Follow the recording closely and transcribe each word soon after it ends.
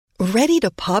Ready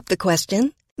to pop the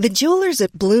question? The jewelers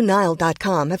at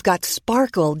BlueNile.com have got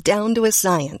sparkle down to a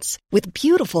science with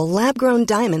beautiful lab-grown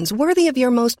diamonds worthy of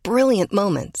your most brilliant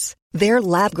moments. Their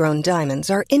lab-grown diamonds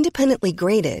are independently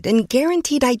graded and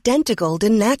guaranteed identical to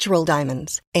natural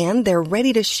diamonds, and they're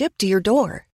ready to ship to your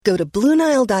door. Go to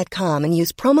BlueNile.com and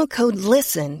use promo code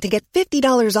LISTEN to get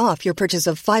 $50 off your purchase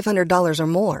of $500 or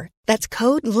more. That's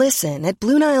code LISTEN at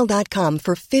BlueNile.com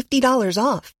for $50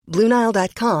 off.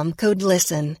 BlueNile.com, code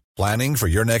LISTEN. Planning for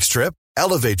your next trip?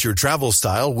 Elevate your travel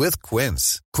style with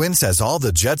Quince. Quince has all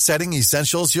the jet-setting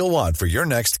essentials you'll want for your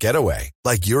next getaway,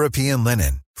 like European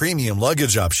linen, premium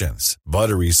luggage options,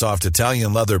 buttery soft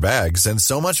Italian leather bags, and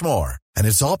so much more. And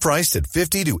it's all priced at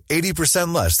 50 to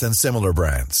 80% less than similar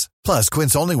brands. Plus,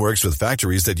 Quince only works with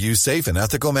factories that use safe and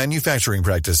ethical manufacturing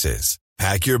practices.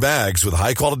 Pack your bags with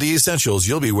high-quality essentials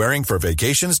you'll be wearing for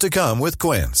vacations to come with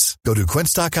Quince. Go to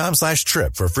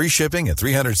quince.com/trip for free shipping and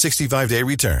 365-day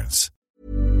returns.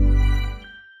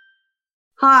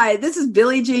 Hi, this is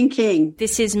Billie Jean King.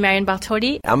 This is Marion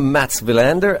Bartoli. I'm Mats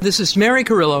Wilander. This is Mary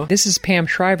Carrillo. This is Pam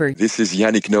Schreiber. This is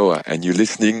Yannick Noah, and you're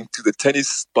listening to the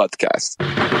Tennis Podcast.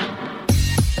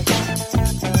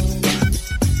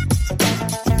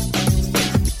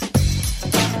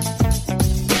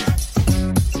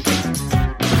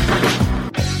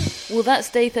 Well,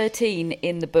 that's day 13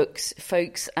 in the books,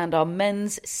 folks, and our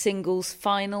men's singles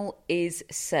final is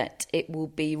set. It will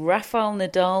be Rafael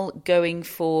Nadal going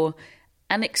for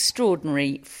an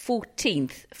extraordinary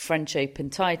 14th French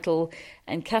Open title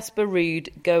and Casper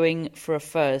Ruud going for a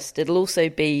first. It'll also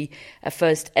be a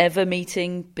first ever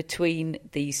meeting between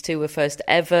these two, a first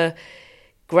ever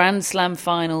Grand Slam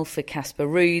final for Casper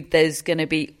Ruud. There's going to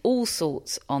be all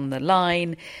sorts on the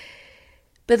line.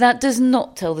 But that does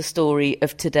not tell the story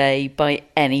of today by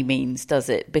any means, does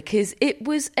it? Because it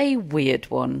was a weird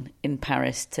one in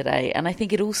Paris today. And I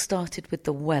think it all started with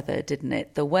the weather, didn't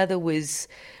it? The weather was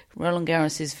Roland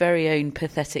Garros' very own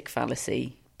pathetic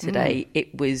fallacy today.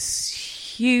 It was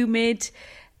humid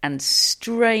and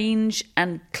strange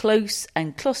and close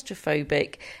and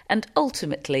claustrophobic and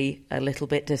ultimately a little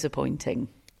bit disappointing.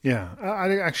 Yeah,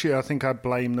 I think I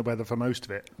blame the weather for most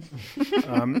of it,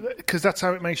 because that's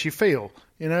how it makes you feel.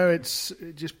 You know, it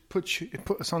just puts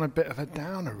us on a bit of a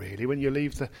downer, really, when you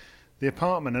leave the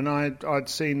apartment. And I'd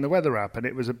seen the weather app, and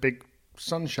it was a big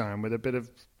sunshine with a bit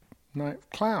of night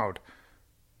cloud.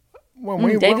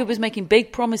 David was making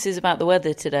big promises about the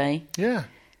weather today. Yeah.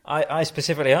 I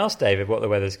specifically asked David what the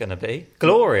weather's going to be.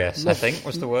 Glorious, I think,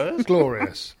 was the word.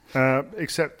 Glorious.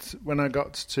 Except when I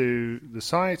got to the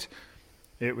site,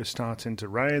 it was starting to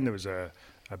rain. There was a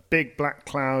big black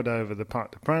cloud over the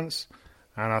Parc des Princes,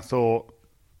 and I thought,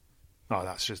 oh,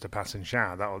 that's just a passing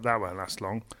shower. That won't last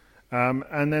long.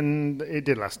 And then it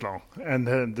did last long. And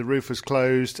the roof was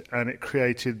closed, and it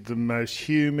created the most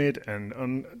humid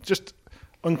and just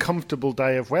uncomfortable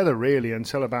day of weather, really,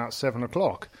 until about 7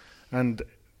 o'clock, and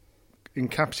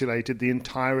encapsulated the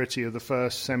entirety of the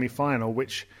first semi-final,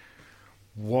 which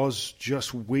was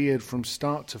just weird from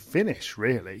start to finish,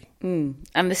 really. And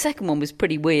the second one was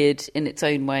pretty weird in its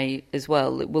own way as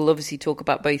well. We'll obviously talk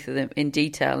about both of them in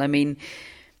detail. I mean,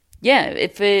 yeah,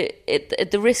 at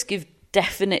the risk of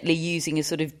definitely using a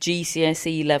sort of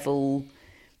GCSE level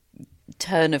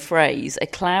turn of phrase, a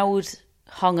cloud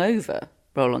hung over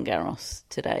Roland Garros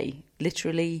today,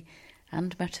 literally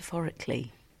and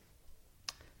metaphorically.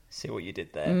 See what you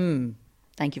did there.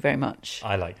 Thank you very much.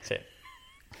 I liked it.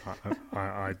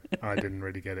 I didn't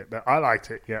really get it, but I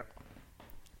liked it, yeah.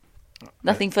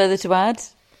 Nothing further to add?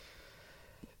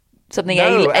 Something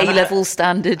No, A-level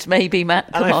standard, maybe,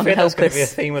 Matt? Come and I on, think help that's going us. to be a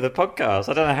theme of the podcast.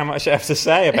 I don't know how much I have to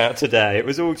say about today. It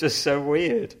was all just so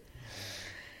weird.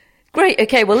 Great,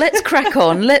 okay, well, let's crack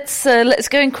on. Let's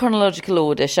go in chronological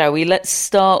order, shall we? Let's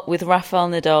start with Rafael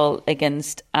Nadal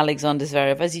against Alexander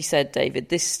Zverev. As you said, David,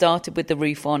 this started with the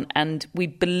roof on, and we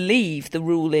believe the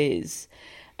rule is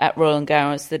at Roland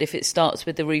Garros that if it starts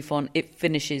with the roof on, it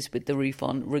finishes with the roof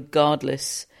on,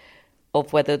 regardless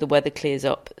of whether the weather clears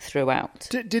up throughout.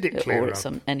 Did it clear or up?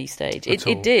 at any stage? At It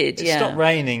all? did, It yeah. stopped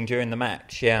raining during the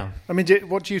match, yeah. I mean,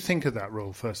 what do you think of that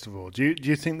rule, first of all? Do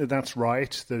you think that that's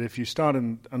right, that if you start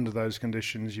under those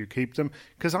conditions, you keep them?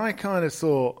 Because I kind of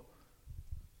thought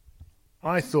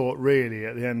really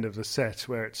at the end of the set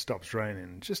where it stops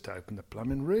raining, just open the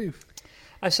blooming roof.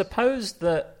 I suppose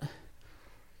that,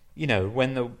 you know,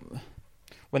 when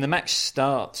the match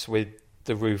starts with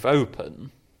the roof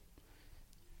open,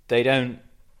 they don't,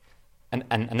 and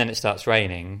then it starts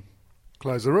raining.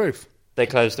 Close the roof. They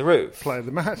close the roof. Play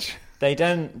the match. They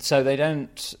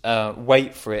don't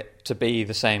wait for it to be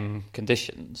the same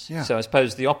conditions. Yeah. So I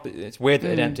suppose it's weird that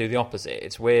they don't do the opposite.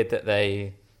 It's weird that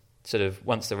they sort of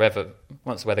once the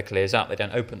weather clears up, they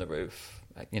don't open the roof.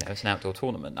 It's an outdoor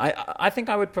tournament. I think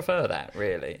I would prefer that,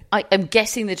 really. I'm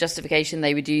guessing the justification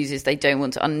they would use is they don't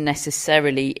want to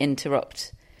unnecessarily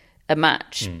interrupt a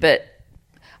match. But,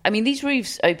 I mean, these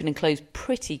roofs open and close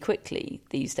pretty quickly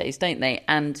these days, don't they?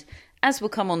 And as we'll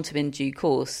come on to in due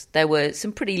course, there were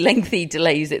some pretty lengthy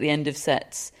delays at the end of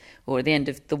sets, or at the end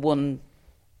of the one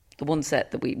full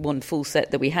set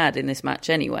that we had in this match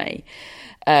anyway.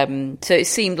 So it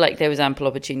seemed like there was ample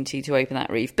opportunity to open that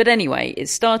roof. But anyway, it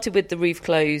started with the roof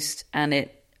closed and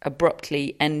it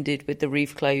abruptly ended with the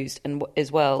roof closed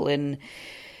as well. And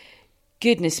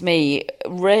goodness me,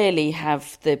 rarely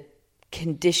have the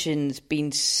conditions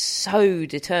been so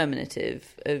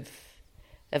determinative of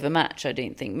a match, I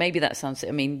don't think. Maybe that sounds...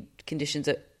 I mean, conditions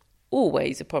are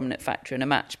always a prominent factor in a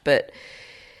match, but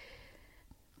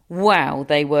wow,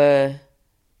 they were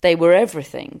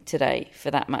everything today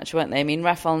for that match, weren't they? I mean,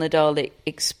 Rafael Nadal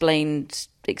explained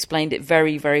it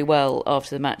very, very well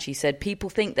after the match. He said, people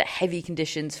think that heavy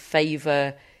conditions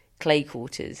favour clay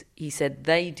courts. He said,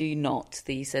 they do not.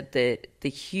 He said the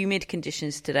humid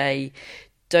conditions today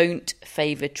don't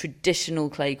favour traditional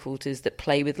clay courts that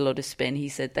play with a lot of spin. He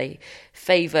said they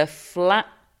favour flat,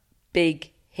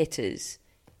 big hitters,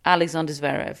 Alexander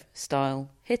Zverev style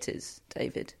hitters,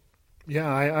 David.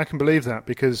 Yeah, I can believe that,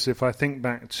 because if I think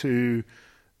back to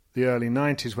the early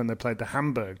 90s when they played the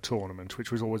Hamburg tournament,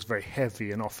 which was always very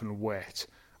heavy and often wet,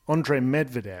 Andrei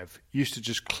Medvedev used to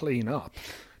just clean up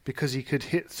because he could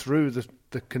hit through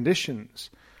the conditions.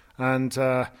 And,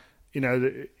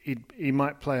 he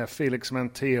might play a Felix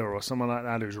Mantilla or someone like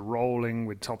that who's rolling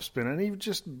with topspin, and he would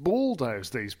just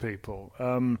bulldoze these people.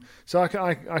 So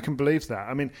I can believe that.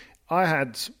 I mean, I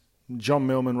had John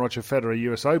Millman, Roger Federer,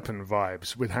 US Open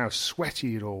vibes with how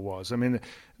sweaty it all was. I mean,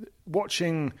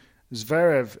 watching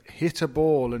Zverev hit a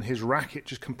ball and his racket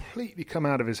just completely come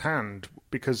out of his hand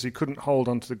because he couldn't hold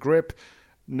onto the grip.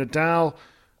 Nadal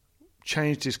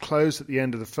changed his clothes at the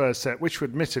end of the first set, which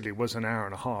admittedly was an hour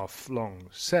and a half long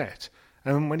set.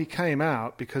 And when he came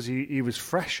out, because he was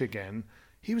fresh again,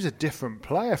 he was a different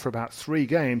player for about 3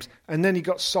 games, and then he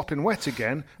got sopping wet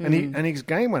again, and his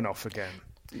game went off again.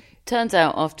 Turns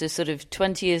out, after sort of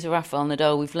 20 years of Rafael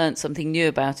Nadal, we've learnt something new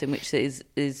about him, which is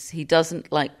he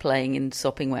doesn't like playing in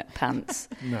sopping wet pants.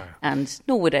 No. And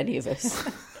nor would any of us.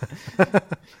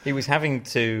 He was having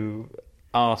to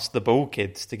ask the ball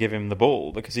kids to give him the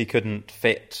ball because he couldn't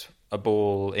fit a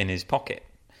ball in his pocket,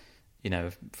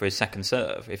 for his second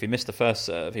serve. If he missed the first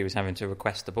serve, he was having to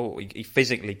request the ball. He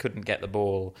physically couldn't get the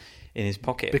ball in his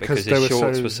pocket because his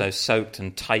shorts were so soaked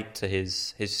and tight to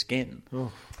his skin.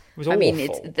 Oh. It was awful. I mean,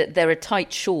 they're a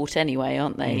tight short anyway,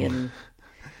 aren't they? And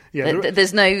yeah,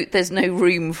 there's no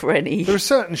room for any there are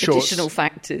certain additional shorts,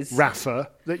 factors, Rafa,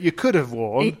 that you could have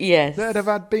worn. Yes, that'd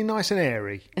have been nice and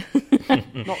airy.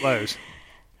 Not those.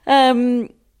 Yeah,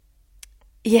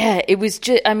 it was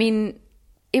just. I mean,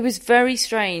 it was very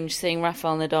strange seeing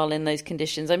Rafael Nadal in those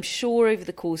conditions. I'm sure over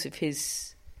the course of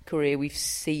his career we've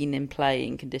seen him play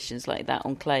in conditions like that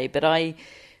on clay, but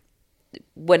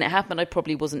when it happened, I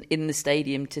probably wasn't in the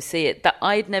stadium to see it. That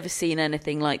I'd never seen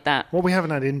anything like that. Well, we haven't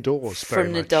had indoors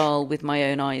from very Nadal much. with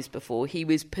my own eyes before. He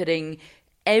was putting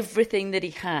everything that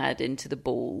he had into the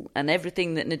ball, and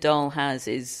everything that Nadal has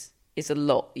is a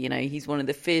lot. He's one of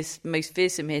the most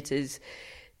fearsome hitters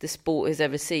the sport has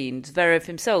ever seen. Zverev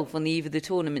himself, on the eve of the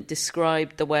tournament,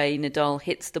 described the way Nadal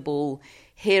hits the ball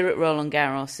here at Roland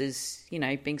Garros as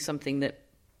being something that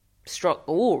struck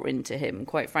awe into him,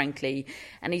 quite frankly,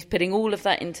 and he's putting all of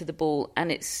that into the ball,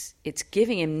 and it's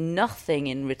giving him nothing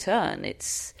in return.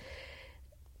 It's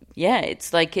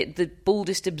like the ball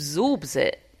just absorbs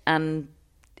it and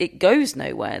it goes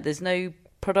nowhere. There's no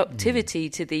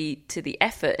productivity to the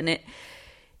effort, and it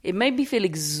made me feel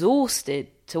exhausted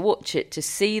to watch it, to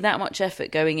see that much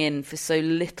effort going in for so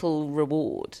little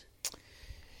reward.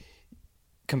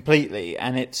 Completely,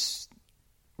 and it's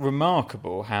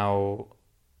remarkable how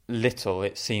little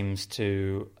it seems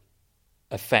to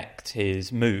affect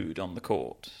his mood on the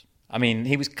court. I mean,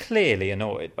 he was clearly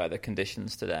annoyed by the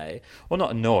conditions today. Well,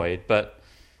 not annoyed, but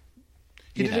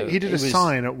he did a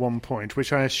sign at one point,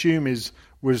 which I assume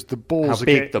was the balls. How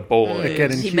big the ball is.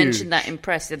 Getting he huge. Mentioned that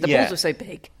impressive. The balls were so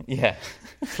big. Yeah,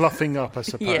 fluffing up, I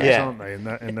suppose, aren't they?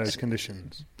 In those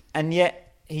conditions. And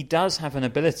yet he does have an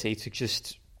ability to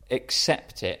just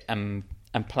accept it and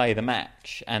play the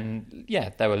match. And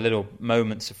there were little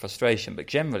moments of frustration, but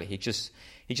generally he just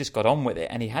got on with it,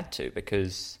 and he had to,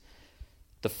 because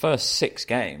the first 6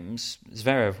 games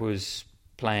Zverev was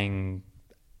playing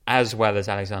as well as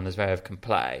Alexander Zverev can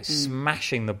play,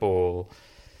 smashing the ball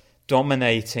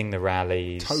dominating the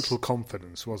rallies. Total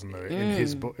confidence, wasn't there, in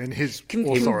his authority.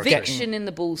 Conviction in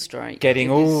the ball strike. Getting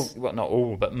not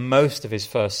all, but most of his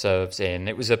first serves in.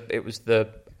 It was the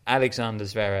Alexander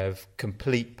Zverev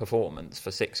complete performance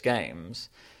for 6 games.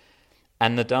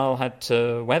 And Nadal had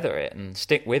to weather it and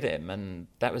stick with him. And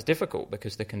that was difficult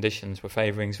because the conditions were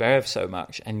favouring Zverev so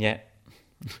much. And yet,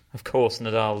 of course,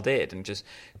 Nadal did and just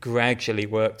gradually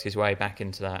worked his way back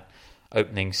into that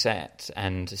opening set.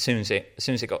 And as soon as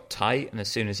it got tight and as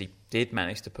soon as he did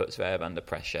manage to put Zverev under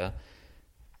pressure,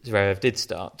 Zverev did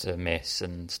start to miss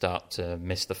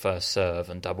the first serve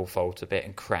and double fault a bit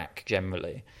and crack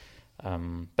generally.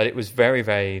 But it was very,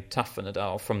 very tough for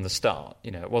Nadal from the start.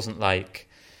 It wasn't like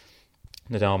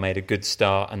Nadal made a good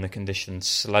start and the conditions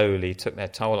slowly took their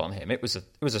toll on him. It was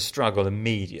a struggle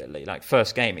immediately. Like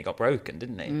first game, he got broken,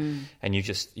 didn't he? And you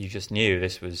just knew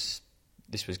this was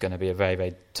going to be a very,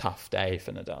 very tough day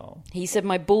for Nadal. He said,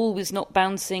 "My ball was not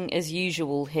bouncing as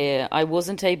usual here. I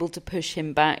wasn't able to push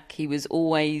him back. He was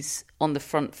always on the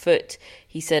front foot."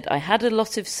 He said, "I had a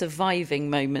lot of surviving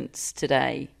moments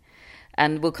today."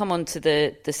 And we'll come on to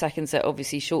the second set,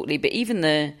 obviously, shortly. But even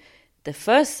the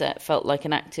first set felt like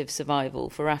an active survival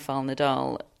for Rafael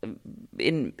Nadal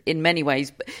in many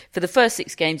ways. For the first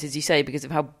 6 games, as you say, because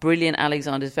of how brilliant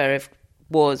Alexander Zverev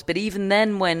was. But even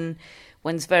then, when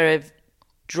Zverev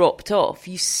dropped off,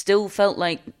 you still felt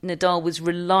like Nadal was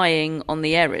relying on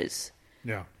the errors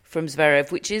from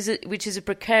Zverev, which is a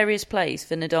precarious place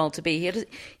for Nadal to be. He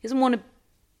doesn't want to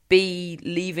be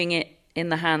leaving it in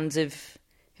the hands of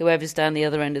whoever's down the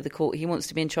other end of the court. He wants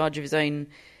to be in charge of his own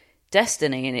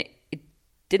destiny, and it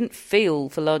didn't feel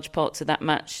for large parts of that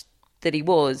match that he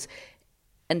was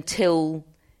until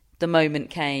the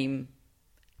moment came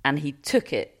and he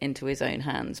took it into his own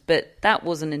hands. But that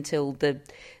wasn't until the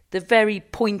very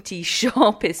pointy,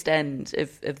 sharpest end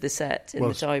of the set in the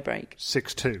tiebreak.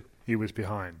 6-2, he was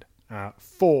behind.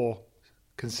 4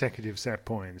 consecutive set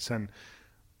points. And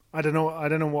I don't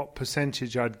know what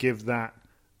percentage I'd give that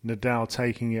Nadal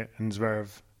taking it and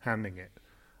Zverev handing it.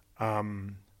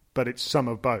 But it's some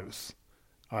of both.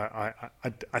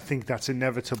 I think that's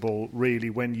inevitable, really,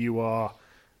 when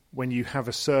you have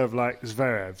a serve like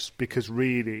Zverev's, because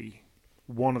really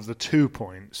one of the 2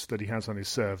 points that he has on his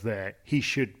serve there, he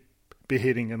should be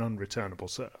hitting an unreturnable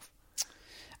serve.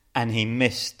 And he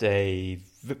missed a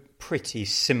pretty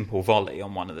simple volley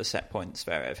on one of the set points,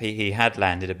 Zverev. He had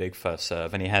landed a big first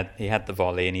serve and he had the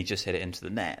volley and he just hit it into the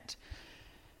net.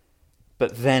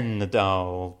 But then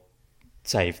Nadal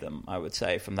saved them, I would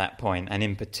say, from that point. And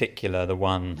in particular, the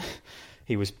one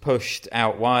he was pushed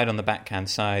out wide on the backhand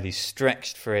side. He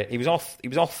stretched for it. He was off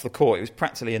the court. He was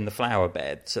practically in the flower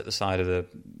beds at the side of the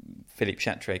Philippe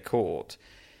Chatrier court.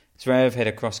 Zverev hit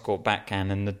a cross-court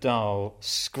backhand and Nadal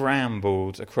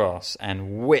scrambled across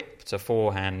and whipped a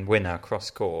forehand winner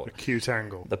cross-court. A cute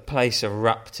angle. The place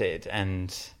erupted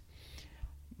and...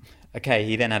 Okay,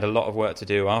 he then had a lot of work to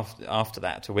do after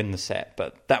that to win the set,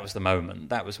 but that was the moment.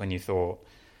 That was when you thought,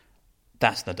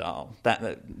 that's Nadal.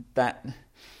 That's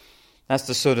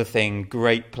the sort of thing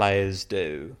great players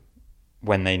do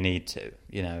when they need to,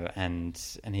 and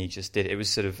he just did it. It was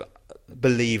sort of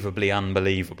believably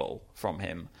unbelievable from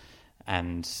him.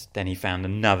 And then he found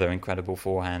another incredible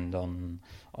forehand on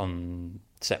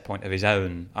set point of his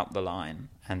own up the line.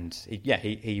 And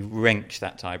he wrenched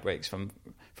that tie breaks from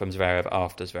Zverev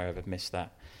after Zverev had missed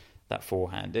that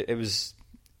forehand. It was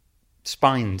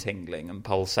spine-tingling and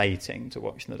pulsating to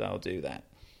watch Nadal do that.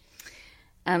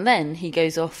 And then he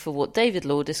goes off for what David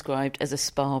Law described as a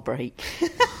spa break.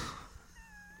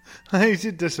 He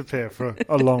did disappear for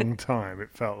a long time,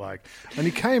 it felt like. And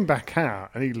he came back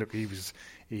out and he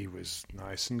was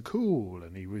nice and cool,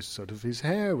 and he was his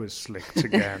hair was slicked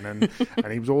again, and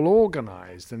he was all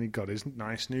organised, and he got his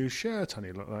nice new shirt on.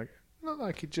 He looked like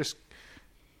he just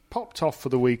popped off for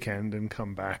the weekend and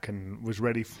come back and was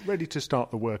ready to start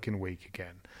the working week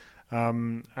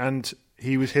again. And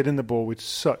he was hitting the ball with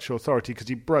such authority because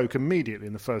he broke immediately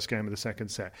in the first game of the second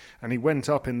set, and he went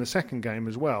up in the second game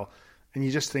as well. And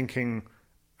you're just thinking,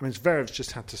 Zverev's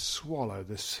just had to swallow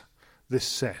this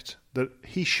set that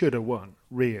he should have won.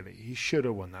 Really, he should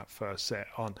have won that first set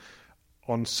on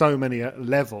so many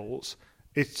levels.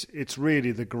 It's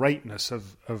really the greatness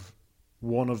of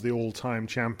one of the all-time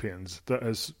champions that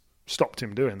has stopped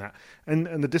him doing that,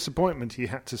 and the disappointment he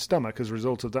had to stomach as a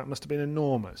result of that must have been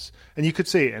enormous. And you could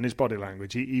see it in his body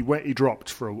language. He dropped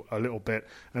for a little bit,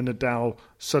 and Nadal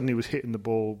suddenly was hitting the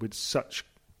ball with such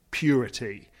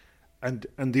purity and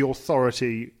the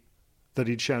authority that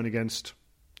he'd shown against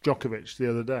Djokovic the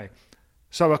other day.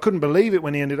 So I couldn't believe it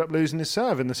when he ended up losing his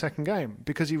serve in the second game,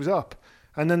 because he was up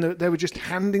And then they were just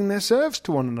handing their serves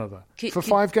to one another for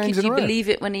 5 games in a row. Could you believe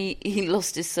it when he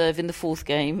lost his serve in the 4th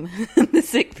game, the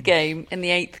 6th game, and the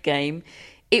 8th game?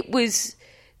 It was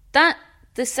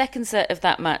the second set of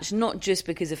that match, not just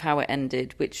because of how it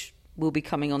ended, which we'll be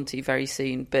coming on to very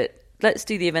soon, but let's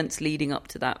do the events leading up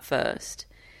to that first.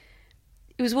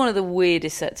 It was one of the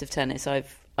weirdest sets of tennis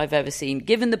I've ever seen,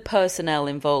 given the personnel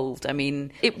involved. I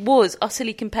mean, it was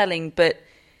utterly compelling, but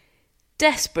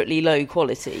desperately low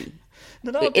quality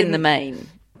in the main.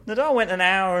 Nadal went an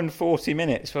hour and 40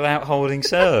 minutes without holding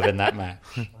serve in that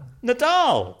match.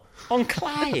 Nadal on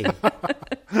clay.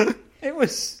 It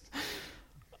was...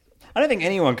 I don't think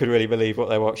anyone could really believe what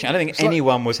they were watching. I don't think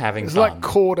anyone was having fun. It's like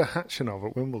Korda Khachanov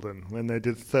at Wimbledon when they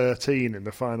did 13 in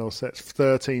the final sets,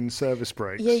 13 service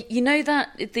breaks. Yeah, you know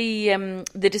that the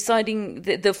deciding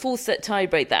the 4th set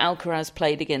tiebreak that Alcaraz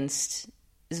played against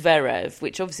Zverev,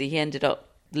 which obviously he ended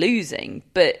up losing,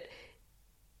 but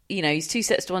you know, he's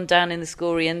 2-1 down in the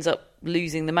score. He ends up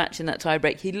losing the match in that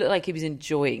tiebreak. He looked like he was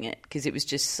enjoying it because it was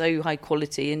just so high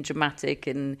quality and dramatic,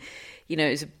 and you know,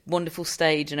 it was a wonderful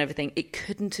stage and everything. It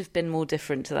couldn't have been more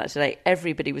different to that today.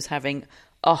 Everybody was having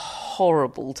a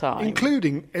horrible time,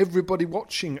 including everybody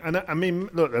watching. And I mean,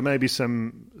 look, there may be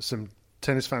some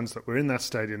tennis fans that were in that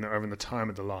stadium that were having the time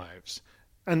of their lives.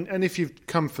 And if you've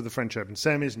come for the French Open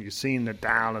semis and you've seen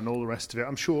Nadal and all the rest of it,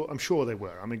 I'm sure they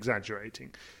were. I'm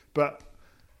exaggerating, but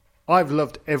I've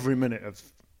loved every minute of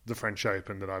the French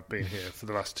Open that I've been here for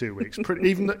the last 2 weeks.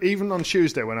 Even on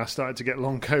Tuesday when I started to get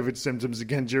long COVID symptoms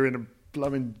again during a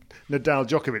blooming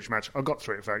Nadal-Djokovic match. I got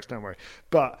through it, folks, don't worry.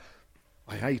 But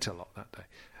I ate a lot that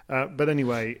day. But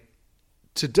anyway,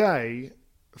 today,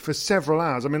 for several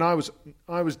hours, I mean, I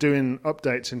was doing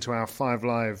updates into our 5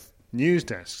 Live news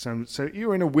desks. And so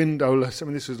you're in a windowless, I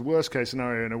mean, this was the worst case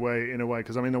scenario in a way,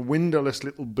 because I'm in a windowless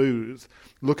little booth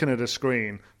looking at a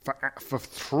screen for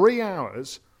 3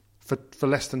 hours for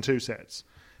less than 2 sets.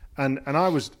 And I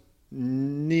was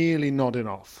nearly nodding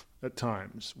off at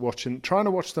times, trying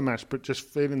to watch the match, but just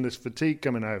feeling this fatigue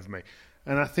coming over me.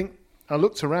 And I think I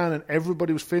looked around and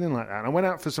everybody was feeling like that. And I went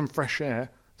out for some fresh air.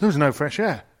 There was no fresh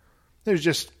air. There was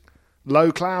just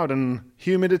low cloud and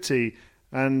humidity.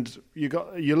 And you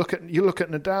look at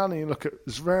Nadal and you look at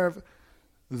Zverev.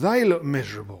 They look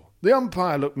miserable. The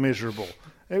umpire looked miserable.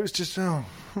 It was just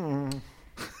And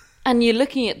you're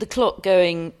looking at the clock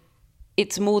going,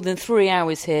 it's more than 3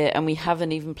 hours here and we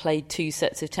haven't even played 2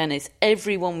 sets of tennis.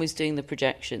 Everyone was doing the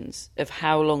projections of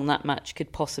how long that match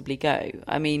could possibly go.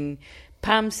 I mean,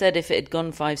 Pam said if it had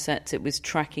gone 5 sets, it was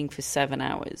tracking for 7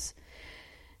 hours.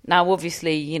 Now,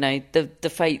 obviously, you know, the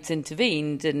fates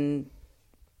intervened and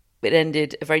it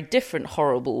ended a very different,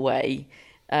 horrible way.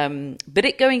 But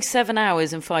it going 7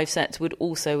 hours and 5 sets would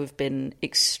also have been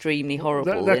extremely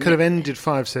horrible. That could have ended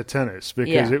 5-set tennis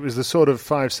because it was the sort of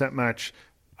 5-set match.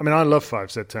 I mean, I love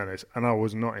 5-set tennis, and I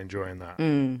was not enjoying that.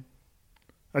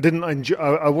 I didn't enjoy.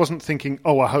 I wasn't thinking,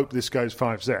 "Oh, I hope this goes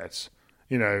 5 sets,"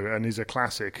 you know, and is a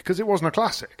classic, because it wasn't a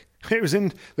classic. It was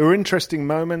there were interesting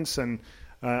moments and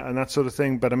that sort of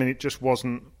thing, but I mean, it just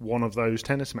wasn't one of those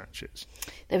tennis matches.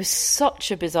 There was such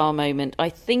a bizarre moment. I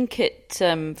think at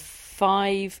 5,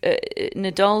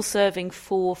 Nadal serving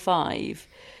 4-5.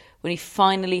 When he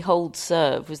finally holds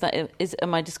serve,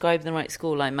 am I describing the right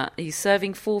scoreline, Matt? He's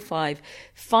serving 4-5,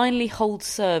 finally holds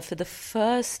serve for the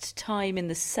first time in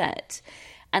the set,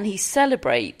 and he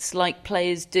celebrates like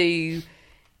players do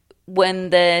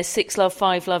when they're 6-love,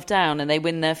 5-love down and they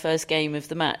win their first game of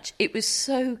the match. It was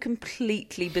so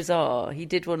completely bizarre. He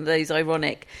did one of those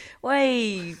ironic,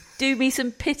 "Way, do me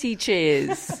some pity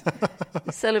cheers"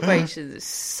 celebrations.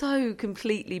 So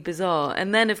completely bizarre.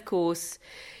 And then, of course,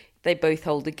 they both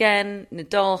hold again.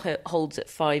 Nadal holds at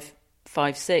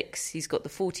 5-6. He's got the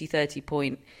 40-30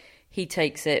 point. He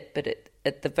takes it, but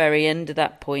at the very end of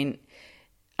that point,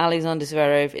 Alexander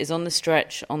Zverev is on the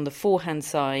stretch on the forehand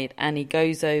side, and he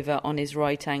goes over on his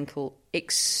right ankle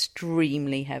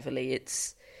extremely heavily.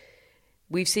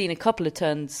 We've seen a couple of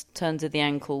turns of the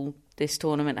ankle this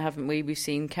tournament, haven't we? We've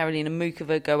seen Karolina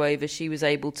Mukova go over. She was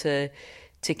able to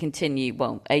continue.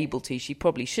 Well, able to. She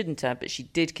probably shouldn't have, but she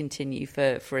did continue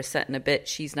for a set and a bit.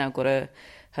 She's now got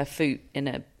her foot in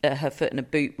a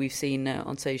boot. We've seen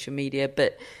on social media,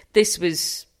 but this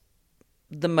was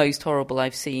the most horrible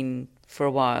I've seen for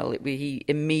a while. He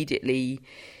immediately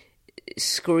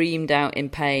screamed out in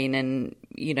pain, and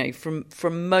you know,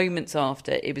 from moments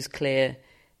after, it was clear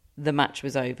the match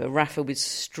was over. Rafa was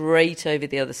straight over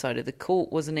the other side of the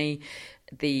court, wasn't he?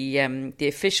 The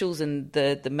officials and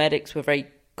the medics were very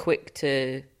quick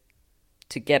to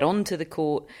get onto the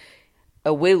court.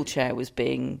 A wheelchair was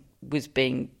being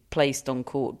placed on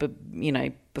court, but you know,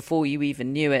 before you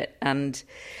even knew it. And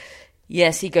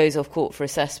Yes, he goes off court for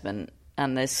assessment,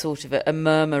 and there's sort of a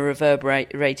murmur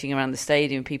reverberating around the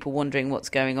stadium, people wondering what's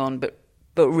going on, but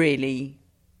really,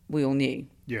 we all knew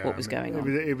what was going on.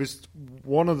 It was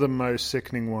one of the most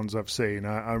sickening ones I've seen.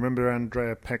 I remember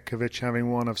Andrea Petkovic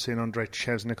having one. I've seen Andrei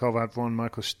Chesnikov had one,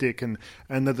 Michael Stick, and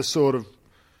they're the sort of...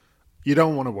 You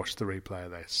don't want to watch the replay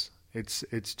of this.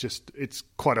 It's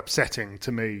quite upsetting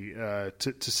to me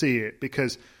to see it,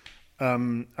 because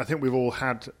I think we've all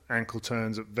had ankle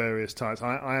turns at various times.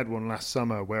 I had one last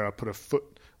summer where I put a foot,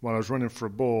 while I was running for a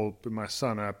ball with my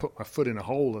son, and I put my foot in a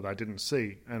hole that I didn't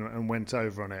see and went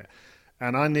over on it.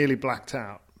 And I nearly blacked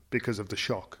out because of the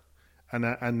shock.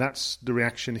 And that's the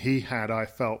reaction he had, I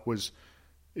felt, was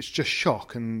it's just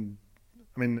shock. And,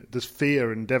 I mean, there's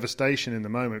fear and devastation in the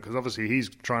moment, because obviously he's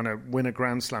trying to win a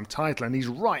Grand Slam title, and he's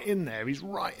right in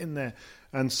there.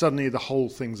 And suddenly the whole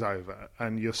thing's over,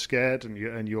 and you're scared,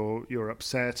 and you're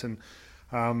upset, and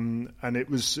it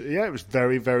was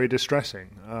very, very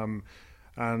distressing.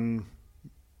 And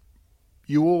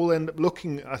you all end up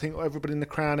looking. I think everybody in the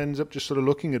crowd ends up just sort of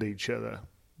looking at each other,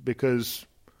 because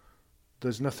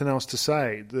there's nothing else to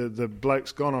say. The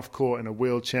bloke's gone off court in a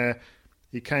wheelchair.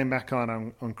 He came back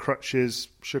on crutches,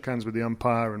 shook hands with the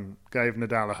umpire, and gave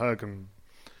Nadal a hug, and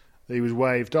he was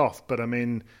waved off. But I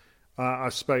mean, I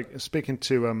was speaking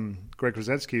to Greg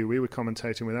Rosetsky, who we were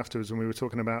commentating with afterwards, and we were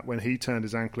talking about when he turned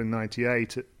his ankle in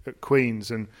 '98 at Queen's,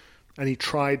 and he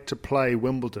tried to play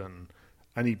Wimbledon,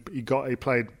 and he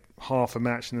played half a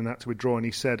match and then had to withdraw. And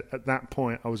he said, at that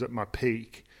point, I was at my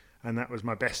peak, and that was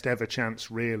my best ever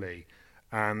chance, really.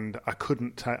 And I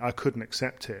couldn't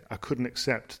accept it. I couldn't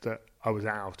accept that I was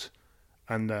out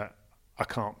and that I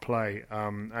can't play.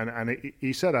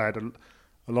 He said I had a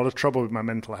lot of trouble with my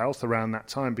mental health around that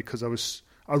time, because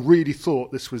I really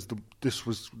thought this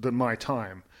was my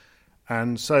time.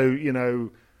 And so, you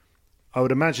know, I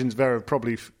would imagine Zverev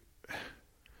probably...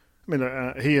 I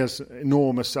mean, he has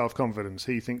enormous self-confidence.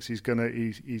 He thinks he's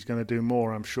gonna do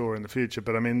more, I'm sure, in the future.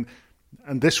 But I mean,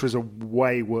 and this was a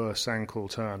way worse ankle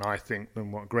turn, I think,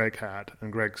 than what Greg had.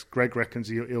 And Greg reckons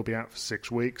he'll be out for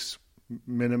 6 weeks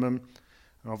minimum.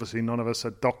 Obviously, none of us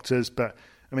are doctors, but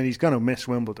I mean, he's going to miss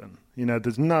Wimbledon. You know,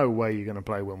 there's no way you're going to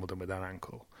play Wimbledon with that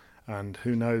ankle. And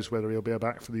who knows whether he'll be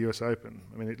back for the US Open.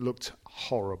 I mean, it looked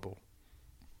horrible.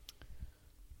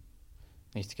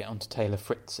 Needs to get on to Taylor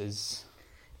Fritz's...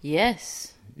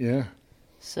 Yes. Yeah.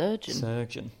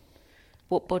 Surgeon.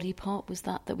 What body part was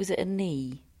that? Was it a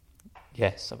knee?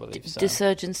 Yes, I believe so. Do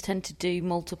surgeons tend to do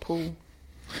multiple...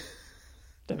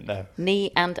 Don't know.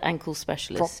 Knee and ankle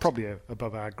specialists. Probably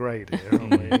above our grade here,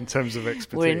 aren't we, in terms of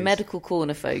expertise? We're in medical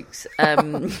corner, folks,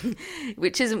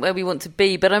 which isn't where we want to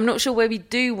be, but I'm not sure where we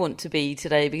do want to be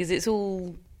today, because it's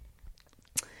all...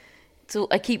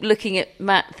 I keep looking at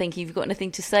Matt thinking, you've got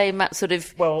anything to say? Matt sort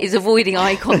of is avoiding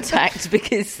eye contact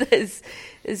because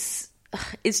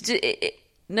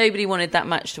nobody wanted that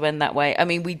match to end that way. I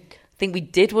mean, I think we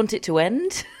did want it to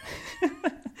end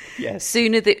yes.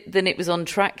 sooner than it was on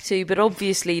track to, but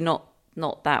obviously not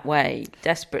that way,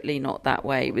 desperately not that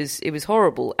way. It was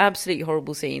horrible, absolutely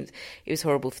horrible scenes. It was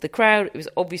horrible for the crowd. It was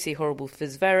obviously horrible for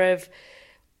Zverev,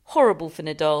 horrible for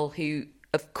Nadal, who...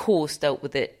 of course, dealt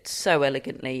with it so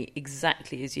elegantly,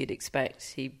 exactly as you'd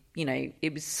expect.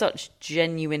 It was such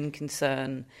genuine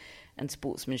concern and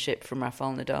sportsmanship from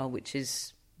Rafael Nadal, which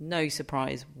is no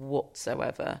surprise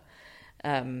whatsoever.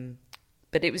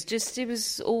 But it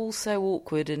was all so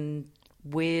awkward and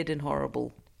weird and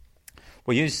horrible.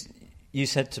 Well, you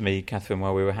said to me, Catherine,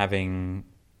 while we were having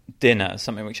dinner,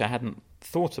 something which I hadn't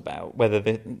thought about, whether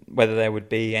there would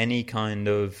be any kind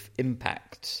of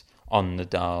impact on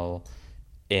Nadal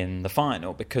in the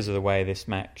final because of the way this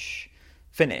match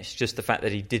finished. Just the fact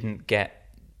that he didn't get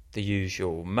the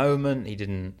usual moment, he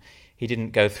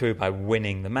didn't go through by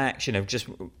winning the match. Just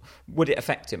would it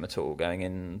affect him at all going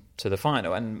into the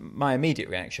final? And my immediate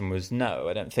reaction was no,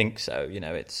 I don't think so.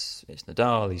 It's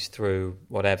Nadal, he's through,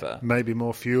 whatever. Maybe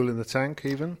more fuel in the tank,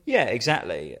 even. Yeah,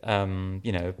 exactly.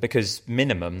 Because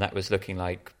minimum that was looking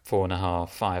like 4.5,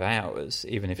 5 hours,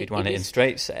 even if he'd won it in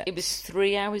straight sets. It was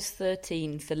 3 hours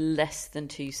 13 for less than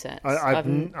 2 sets. I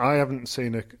haven't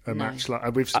seen a match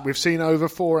like we've seen over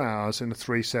 4 hours in a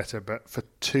 3-setter, but for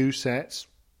 2 sets.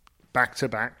 Back to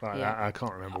back like that, I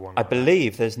can't remember one. I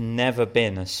believe there's never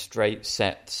been a straight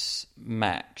sets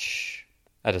match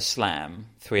at a slam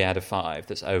 3 out of 5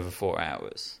 that's over 4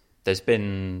 hours. There's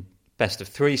been best of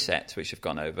 3 sets which have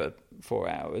gone over 4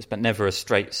 hours, but never a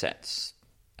straight sets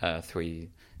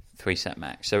 3-set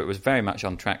match. So it was very much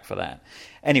on track for that.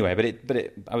 Anyway,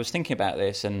 but I was thinking about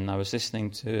this, and I was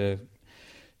listening to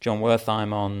John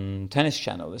Wertheim on Tennis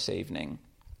Channel this evening,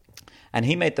 and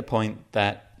he made the point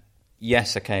that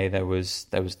yes, okay, there was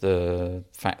the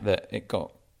fact that it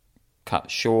got cut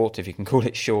short, if you can call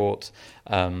it short,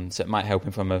 so it might help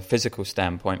him from a physical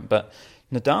standpoint. But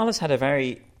Nadal has had a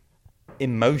very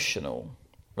emotional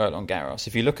Roland Garros.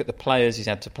 If you look at the players he's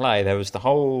had to play, there was the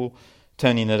whole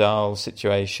Tony Nadal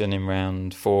situation in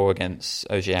round 4 against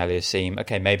Auger-Aliassime.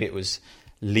 Okay, maybe it was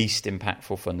least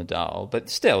impactful for Nadal, but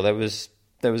still there was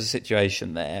a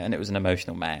situation there, and it was an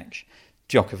emotional match.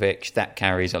 Djokovic, that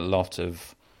carries a lot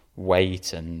of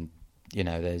weight, and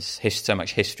there's so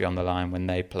much history on the line when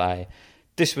they play.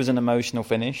 This was an emotional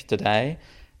finish today,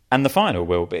 and the final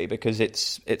will be, because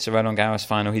it's a Roland Garros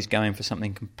final. He's going for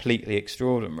something completely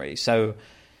extraordinary. So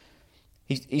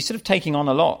he's sort of taking on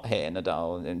a lot here,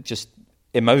 Nadal, and just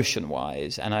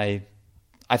emotion-wise, and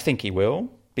I think he will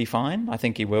be fine. I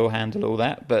think he will handle all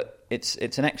that, but it's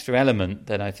an extra element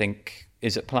that I think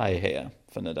is at play here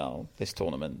for Nadal this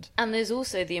tournament. And there's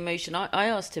also the emotion. I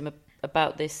asked him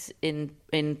about this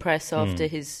in press after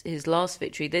his last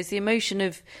victory. There's the emotion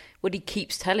of what he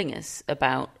keeps telling us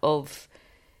about, of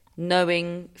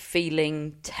knowing,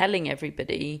 feeling, telling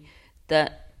everybody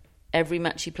that every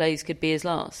match he plays could be his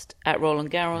last at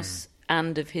Roland Garros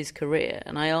and of his career.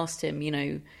 And I asked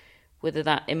him, whether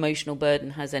that emotional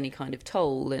burden has any kind of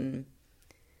toll, and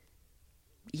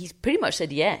he's pretty much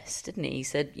said yes, didn't he? He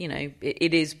said,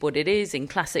 it is what it is in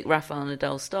classic Rafael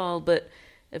Nadal style, but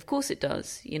of course it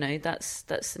does.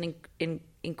 That's an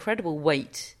incredible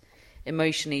weight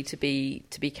emotionally to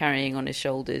be carrying on his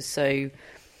shoulders. So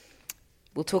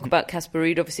we'll talk about Casper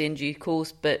Ruud obviously in due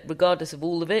course, but regardless of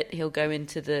all of it, he'll go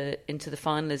into the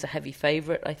final as a heavy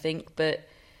favourite, I think, but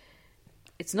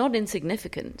it's not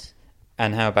insignificant.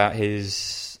 And how about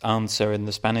his answer in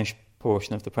the Spanish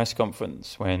portion of the press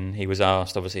conference when he was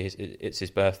asked, obviously it's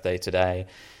his birthday today,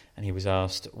 and he was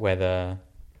asked what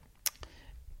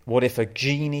if a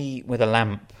genie with a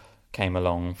lamp came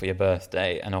along for your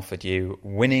birthday and offered you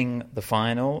winning the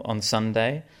final on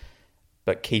Sunday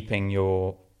but keeping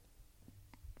your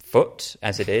foot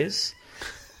as it is,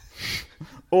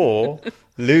 or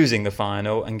losing the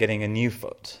final and getting a new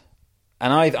foot?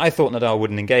 And I thought Nadal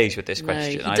wouldn't engage with this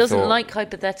question. No, he doesn't like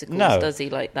hypotheticals, does he,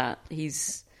 like that?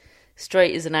 He's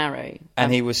straight as an arrow.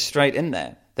 And he was straight in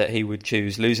there, that he would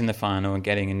choose losing the final and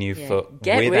getting a new foot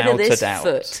Get without rid of this a doubt.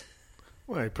 Foot.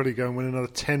 Well, he'd probably go and win another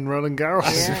 10 Roland Garros.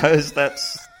 I suppose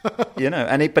that's,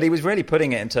 but he was really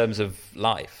putting it in terms of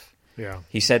life. Yeah.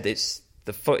 He said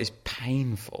the foot is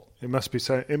painful. It must be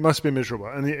miserable.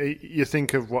 And you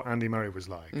think of what Andy Murray was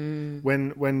like.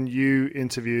 When you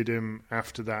interviewed him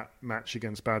after that match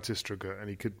against Batistuta, and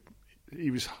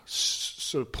he was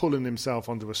sort of pulling himself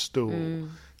onto a stool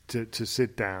to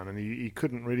sit down, and he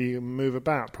couldn't really move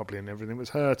about properly, and everything was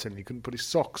hurting. He couldn't put his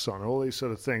socks on, all these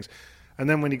sort of things. And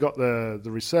then when he got the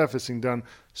resurfacing done,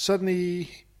 suddenly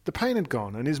the pain had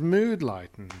gone and his mood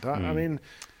lightened. I mean,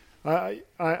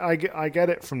 I get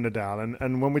it from Nadal,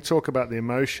 and when we talk about the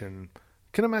emotion,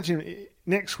 can imagine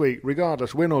next week,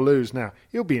 regardless, win or lose now,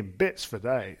 he'll be in bits for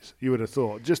days, you would have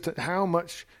thought. Just how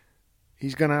much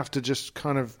he's going to have to just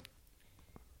kind of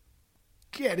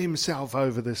get himself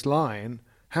over this line.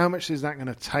 How much is that going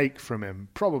to take from him?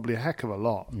 Probably a heck of a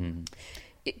lot.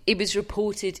 It was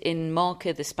reported in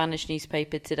Marca, the Spanish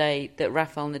newspaper today, that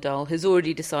Rafael Nadal has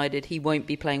already decided he won't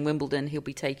be playing Wimbledon. He'll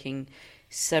be taking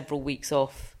several weeks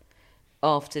off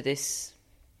after this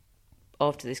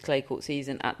clay court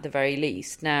season at the very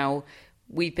least. Now,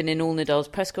 we've been in all Nadal's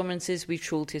press conferences. We've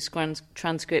trawled his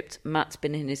transcript. Matt's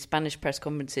been in his Spanish press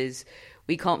conferences.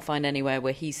 We can't find anywhere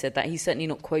where he said that. He's certainly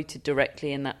not quoted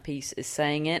directly in that piece as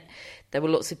saying it. There were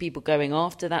lots of people going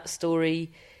after that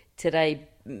story today.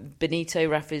 Benito,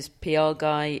 Rafa's PR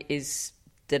guy, is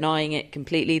denying it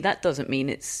completely. That doesn't mean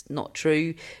it's not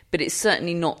true, but it's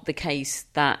certainly not the case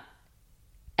that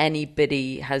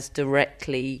anybody has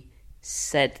directly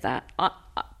said that.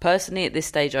 Personally, at this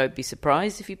stage, I would be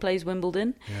surprised if he plays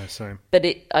Wimbledon. Yeah, same. But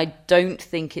I don't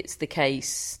think it's the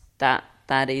case that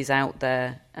is out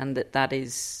there and that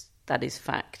is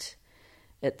fact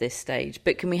at this stage.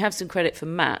 But can we have some credit for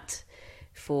Matt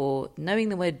for knowing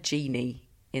the word genie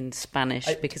in Spanish?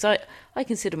 Because I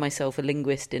consider myself a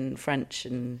linguist in French,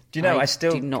 and I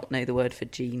still do not know the word for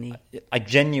genie. I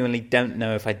genuinely don't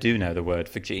know if I do know the word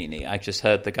for genie. I just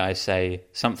heard the guy say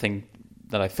something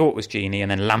that I thought was genie,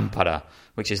 and then lampara,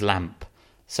 which is lamp.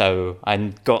 So I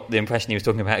got the impression he was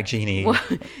talking about a genie.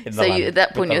 At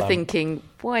that point you're thinking,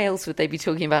 why else would they be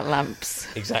talking about lamps?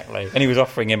 Exactly. And he was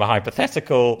offering him a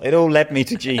hypothetical. It all led me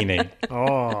to genie.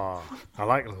 Oh, I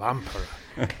like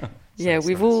lampara. Yeah,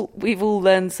 we've all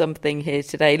learned something here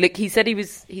today. Look, he said he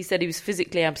was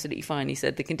physically absolutely fine. He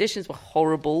said the conditions were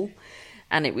horrible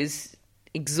and it was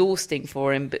exhausting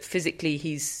for him, but physically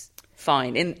he's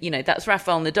fine. That's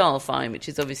Rafael Nadal fine, which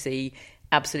is obviously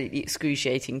absolutely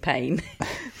excruciating pain.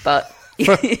 But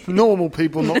for normal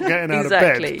people not getting out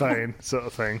exactly. of bed pain sort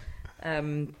of thing.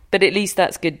 But at least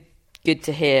that's good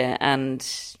to hear. And,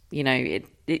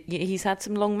 he's had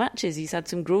some long matches. He's had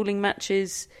some grueling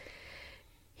matches.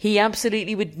 He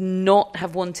absolutely would not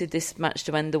have wanted this match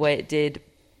to end the way it did,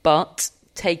 but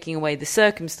taking away the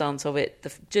circumstance of it,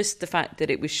 just the fact that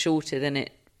it was shorter than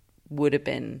it would have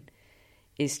been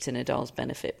is to Nadal's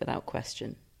benefit without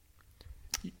question.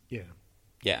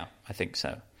 Yeah, I think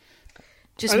so.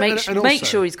 Just make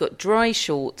sure he's got dry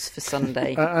shorts for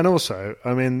Sunday. And also,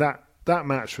 I mean, that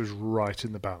match was right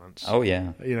in the balance. Oh,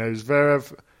 yeah.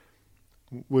 Zverev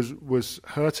was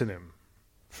hurting him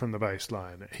from the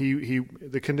baseline.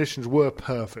 The conditions were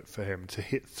perfect for him to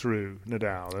hit through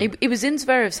Nadal. It was in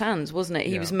Zverev's hands, wasn't it?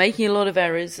 He was making a lot of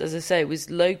errors. As I say, it was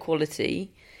low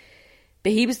quality.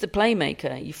 But he was the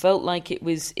playmaker. You felt like it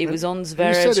was on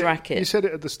Zverev's racket. You said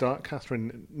it at the start,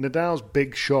 Catherine. Nadal's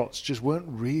big shots just weren't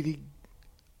really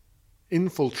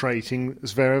infiltrating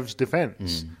Zverev's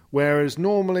defence. Whereas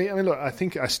normally, I mean, look,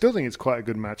 I still think it's quite a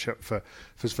good matchup for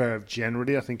Zverev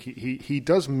generally. I think he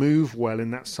does move well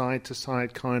in that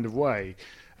side-to-side kind of way.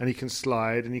 And he can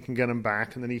slide and he can get him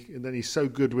back. And then he's so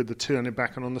good with the turning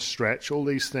back and on the stretch, all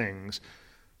these things.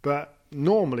 But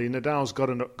normally, Nadal's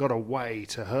got a way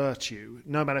to hurt you,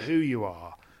 no matter who you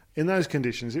are. In those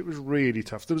conditions, it was really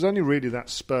tough. There was only really that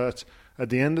spurt at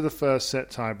the end of the first set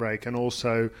tiebreak and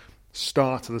also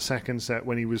start of the second set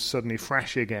when he was suddenly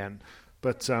fresh again.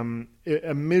 But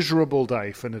a miserable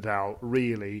day for Nadal,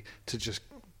 really, to just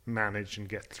manage and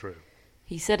get through.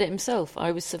 He said it himself,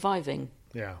 I was surviving.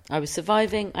 Yeah, I was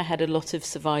surviving. I had a lot of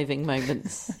surviving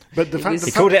moments. But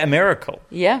he called it a miracle.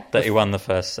 Yeah, that he won the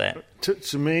first set.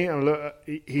 To me, look,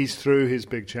 he's through his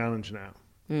big challenge now.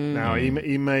 Now he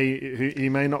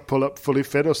may not pull up fully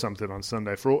fit or something on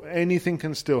Sunday. Anything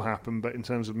can still happen. But in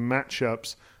terms of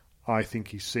matchups, I think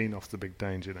he's seen off the big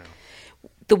danger now.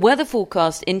 The weather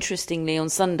forecast, interestingly, on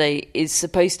Sunday is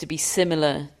supposed to be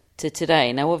similar to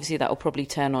today. Now, obviously, that will probably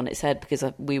turn on its head because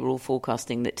we were all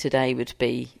forecasting that today would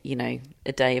be,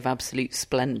 a day of absolute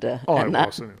splendour. Oh, and it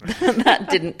wasn't. That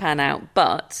didn't pan out.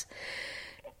 But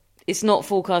it's not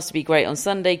forecast to be great on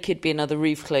Sunday. Could be another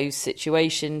roof-closed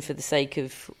situation for the sake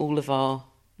of all of our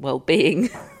well-being.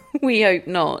 We hope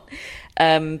not.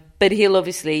 But he'll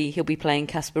be playing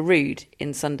Casper Ruud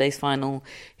in Sunday's final,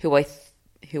 who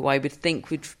I would think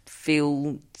would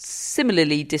feel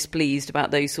similarly displeased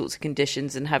about those sorts of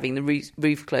conditions and having the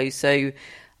roof closed. So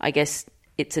I guess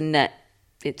it's a net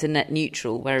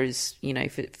neutral. Whereas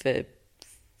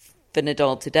for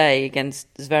Nadal today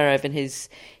against Zverev and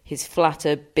his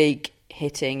flatter big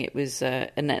hitting, it was a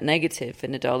net negative for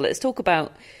Nadal. Let's talk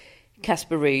about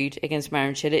Casper Ruud against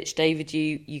Marin Cilic. David,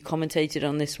 you commentated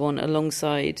on this one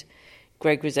alongside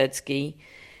Greg Rosetsky.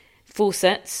 4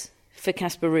 sets for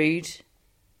Casper Ruud.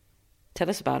 Tell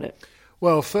us about it.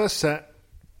 Well, first set,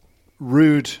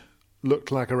 Ruud looked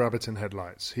like a rabbit in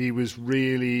headlights. He was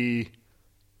really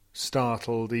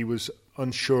startled. He was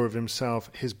unsure of himself.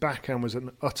 His backhand was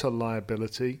an utter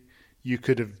liability. You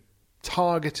could have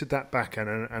targeted that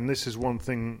backhand, and this is one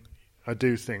thing I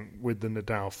do think with the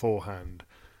Nadal forehand.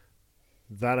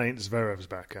 That ain't Zverev's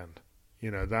backhand.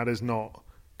 That is not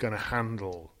going to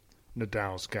handle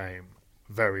Nadal's game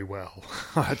very well.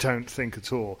 I don't think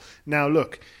at all. Now,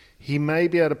 look, he may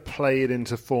be able to play it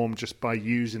into form just by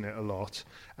using it a lot.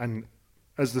 And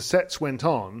as the sets went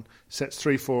on, sets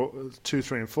 2,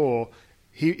 3, and 4,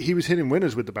 he was hitting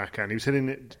winners with the backhand. He was hitting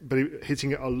it, but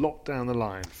hitting it a lot down the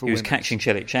line for winners. He was catching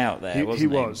Cilic out there,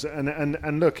 wasn't he? He was.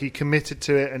 And look, he committed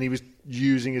to it and he was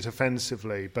using it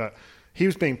offensively. But he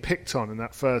was being picked on in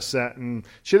that first set. And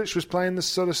Cilic was playing the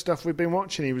sort of stuff we've been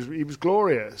watching. He was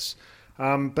glorious.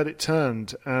 But it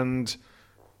turned, and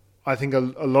I think a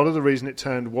lot of the reason it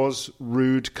turned was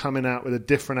Ruud coming out with a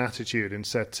different attitude in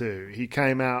set 2. He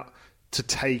came out to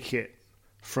take it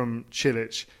from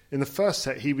Cilic. In the first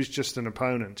set, he was just an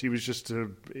opponent. He was just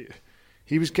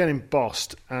he was getting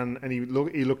bossed, and he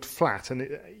looked flat.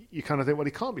 And you kind of think, well,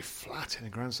 he can't be flat in a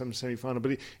Grand Slam semi-final,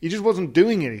 but he just wasn't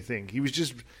doing anything. He was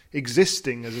just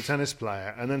existing as a tennis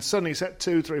player. And then suddenly, set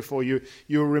 2, 3, 4, you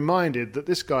were reminded that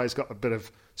this guy's got a bit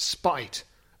of spite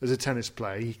as a tennis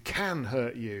player. He can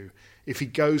hurt you if he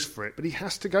goes for it, but he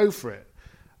has to go for it.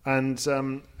 And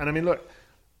I mean, look,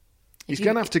 he's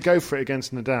going to have to go for it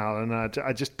against Nadal, and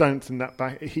I just don't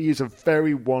think he is a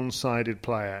very one-sided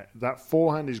player. That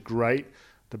forehand is great.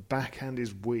 The backhand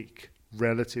is weak.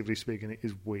 Relatively speaking, it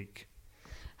is weak.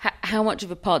 How much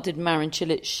of a part did Marin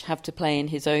Cilic have to play in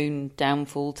his own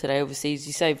downfall today? Obviously, as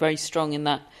you say, very strong in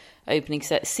that opening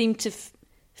set. Seemed to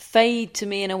fade to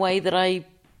me in a way that I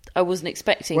wasn't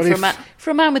expecting Well,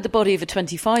 for a man with the body of a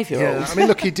 25-year-old. Yeah, I mean,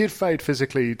 look, he did fade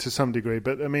physically to some degree,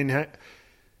 but I mean,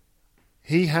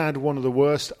 he had one of the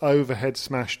worst overhead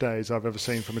smash days I've ever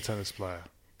seen from a tennis player.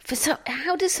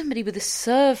 How does somebody with a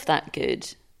serve that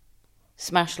good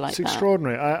smash like that? It's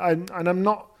extraordinary.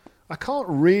 I can't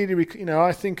really,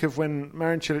 I think of when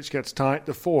Marin Cilic gets tight,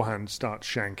 the forehand starts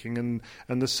shanking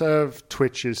and the serve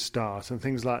twitches start and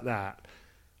things like that.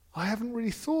 I haven't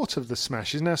really thought of the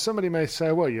smashes. Now, somebody may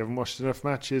say, well, you haven't watched enough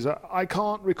matches. I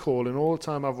can't recall in all the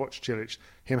time I've watched Cilic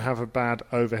him have a bad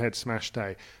overhead smash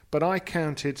day. But I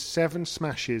counted 7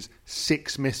 smashes,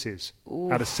 6 misses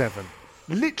out of 7.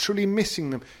 Literally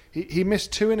missing them. He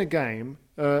missed 2 in a game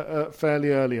fairly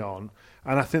early on,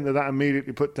 and I think that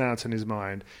immediately put doubt in his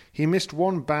mind. He missed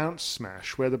 1 bounce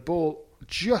smash where the ball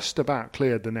just about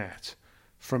cleared the net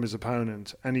from his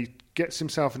opponent, and he gets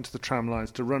himself into the tram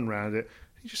lines to run round it.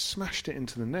 He just smashed it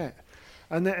into the net.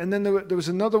 And then there was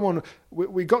another one.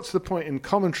 We got to the point in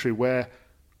commentary where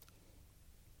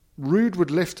Ruud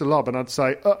would lift a lob and I'd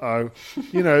say, uh-oh,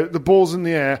 the ball's in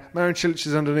the air, Marin Cilic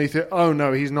is underneath it. Oh,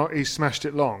 no, he's not. He's smashed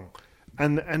it long.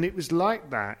 And it was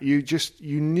like that. You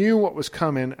knew what was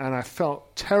coming, and I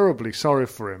felt terribly sorry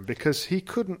for him because he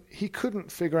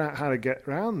couldn't figure out how to get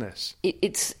around this.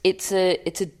 It's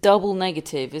a double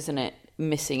negative, isn't it?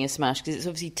 Missing a smash, because it's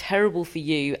obviously terrible for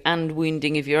you and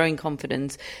wounding of your own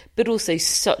confidence, but also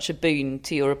such a boon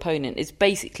to your opponent. It's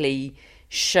basically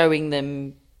showing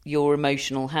them your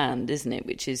emotional hand, isn't it?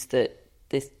 Which is that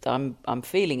this I'm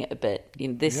feeling it a bit.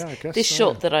 This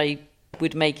shot that I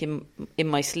would make in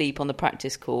my sleep on the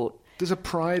practice court. There's a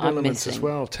pride element as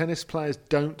well. Tennis players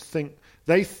don't think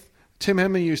Tim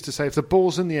Henman used to say, if the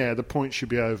ball's in the air, the point should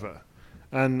be over.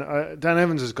 And Dan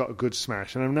Evans has got a good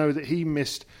smash, and I know that he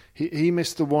missed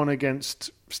the one against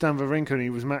Stan Wawrinka, and he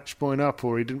was match point up,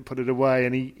 or he didn't put it away,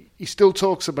 and he still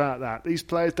talks about that. These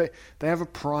players, they have a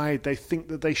pride. They think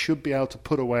that they should be able to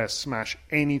put away a smash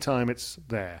any time it's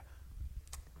there.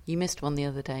 You missed one the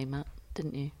other day, Matt,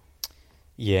 didn't you?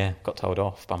 Yeah, got told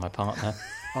off by my partner.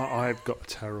 I've got a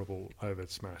terrible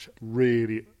overhead smash.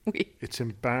 Really, it's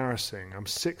embarrassing. I'm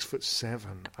 6'7",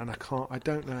 and I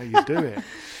don't know how you do it.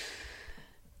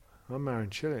 I'm Marin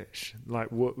Cilic, like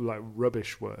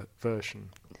rubbish version.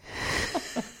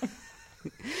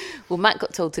 Well, Matt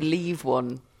got told to leave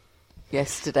one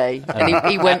yesterday, and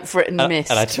he went for it and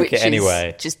missed. And I took it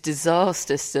anyway. Just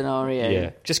disaster scenario.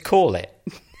 Yeah, just call it.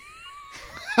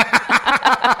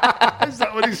 Is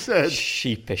that what he said?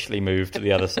 Sheepishly moved to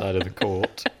the other side of the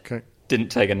court. Okay.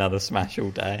 Didn't take another smash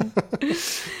all day.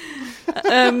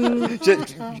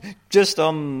 Just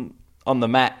on the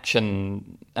match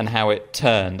and how it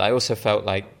turned, I also felt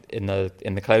like in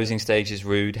the closing stages,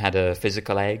 Ruud had a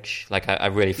physical edge. Like I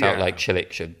really felt like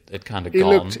Cilic had kind of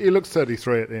gone. He looked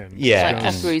 33 at the end. Yeah, like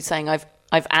Casper Ruud saying,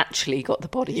 I've actually got the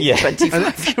body of a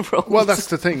 25-year-old. Well, that's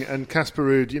the thing. And Casper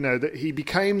Ruud, that he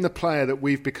became the player that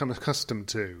we've become accustomed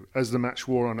to as the match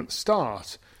wore on at the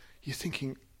start. You're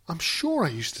thinking, I'm sure I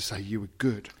used to say you were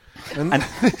good. And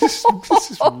this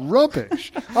is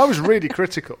rubbish. I was really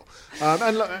critical,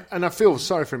 and I feel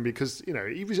sorry for him because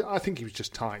I think he was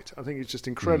just tight. I think he's just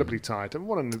incredibly tight, and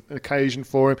what an occasion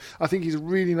for him. I think he's a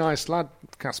really nice lad,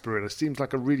 Casper Ruud. Seems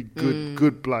like a really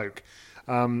good bloke,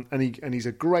 and he's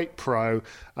a great pro.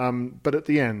 But at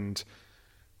the end,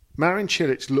 Marin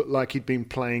Cilic looked like he'd been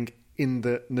playing in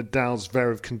the Nadal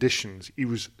Zverev conditions. He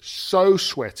was so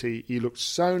sweaty, he looked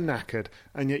so knackered,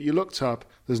 and yet you looked up,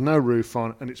 there's no roof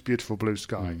on, and it's beautiful blue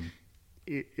sky.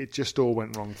 It just all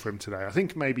went wrong for him today. I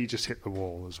think maybe he just hit the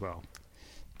wall as well.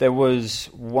 There was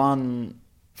one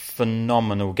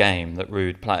phenomenal game that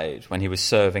Ruud played when he was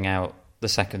serving out the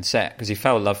second set, because he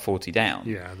fell love 40 down.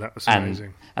 Yeah, that was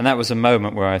amazing. And that was a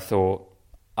moment where I thought,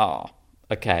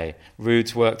 okay,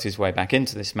 Ruud's worked his way back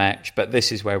into this match, but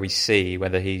this is where we see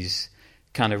whether he's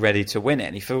kind of ready to win it.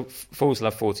 And he falls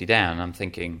love 40 down, and I'm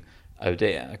thinking, oh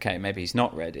dear, okay, maybe he's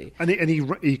not ready. And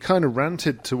he kind of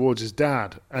ranted towards his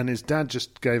dad, and his dad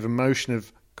just gave a motion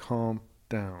of calm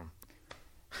down.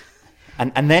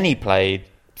 And then he played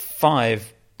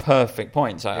 5 perfect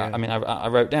points. I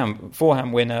wrote down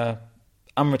forehand winner,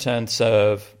 unreturned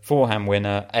serve, forehand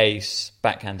winner, ace,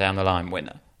 backhand down the line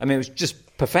winner. I mean, it was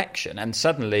just perfection, and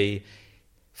suddenly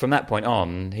from that point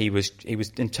on, he was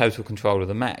in total control of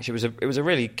the match. It was a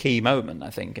really key moment, I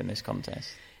think, in this contest.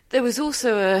 There was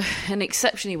also an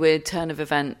exceptionally weird turn of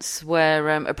events where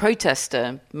a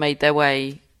protester made their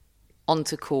way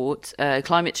onto court, a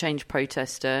climate change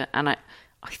protester, and I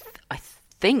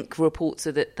think reports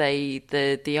are that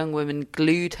the young woman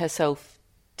glued herself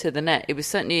to the net. It was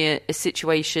certainly a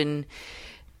situation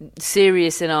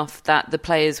serious enough that the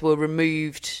players were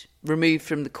removed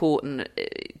from the court and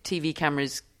TV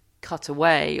cameras cut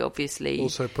away, obviously.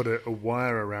 Also put a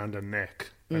wire around her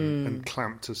neck and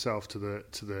clamped herself to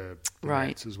the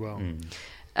net as well.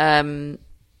 And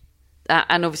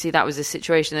obviously that was a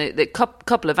situation, the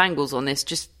couple of angles on this.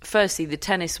 Just firstly, the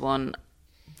tennis one,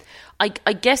 I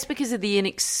guess because of the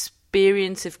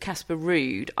inexperience of Casper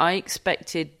Ruud, I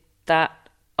expected that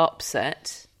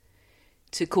upset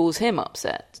to cause him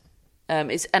upset.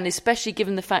 And especially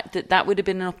given the fact that would have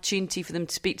been an opportunity for them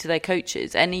to speak to their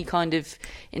coaches. Any kind of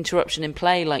interruption in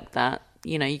play like that,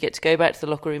 you get to go back to the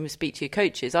locker room and speak to your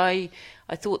coaches. I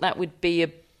thought that would be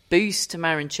a boost to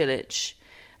Marin Cilic,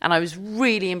 and I was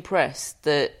really impressed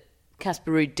that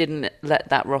Casper Ruud didn't let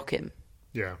that rock him.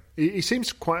 Yeah, he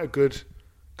seems quite a good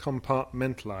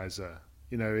compartmentalizer.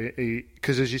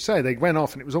 Because as you say, they went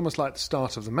off and it was almost like the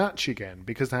start of the match again,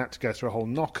 because they had to go through a whole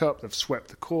knock-up, they've swept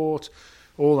the court,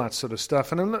 all that sort of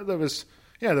stuff. And then it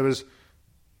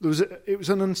was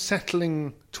an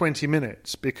unsettling 20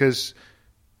 minutes because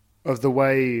of the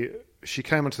way she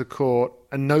came onto the court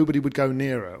and nobody would go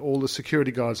near her. All the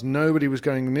security guards, nobody was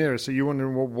going near her. So you're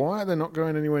wondering, well, why are they not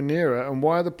going anywhere near her? And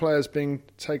why are the players being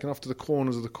taken off to the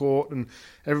corners of the court and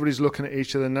everybody's looking at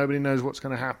each other, nobody knows what's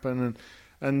going to happen.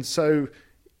 And so,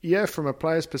 yeah, from a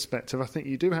player's perspective, I think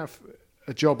you do have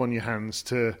a job on your hands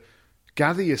to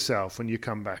gather yourself when you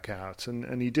come back out,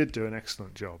 and you did do an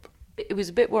excellent job. It was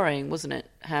a bit worrying, wasn't it?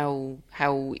 How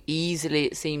easily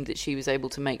it seemed that she was able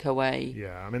to make her way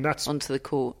onto the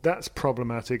court. That's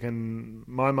problematic, and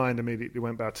my mind immediately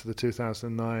went back to the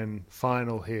 2009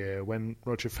 final here when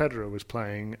Roger Federer was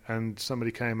playing and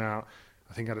somebody came out,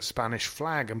 I think had a Spanish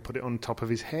flag and put it on top of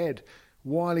his head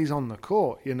while he's on the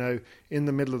court, in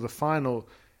the middle of the final.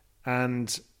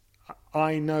 And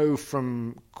I know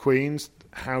from Queen's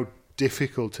how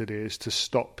difficult it is to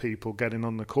stop people getting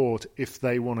on the court if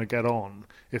they want to get on.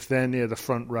 If they're near the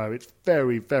front row, it's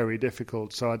very, very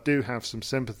difficult. So I do have some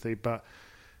sympathy, but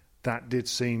that did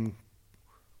seem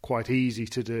quite easy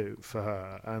to do for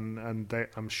her. And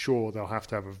I'm sure they'll have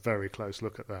to have a very close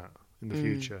look at that in the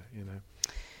future,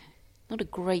 Not a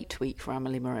great week for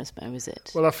Amelie Mauresmo, is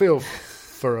it? Well, I feel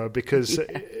for her because,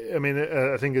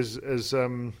 I think as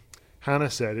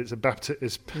Hannah said,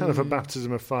 it's kind of a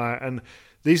baptism of fire. And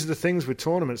these are the things with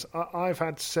tournaments. I've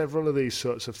had several of these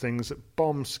sorts of things,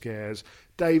 bomb scares.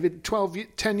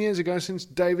 10 years ago since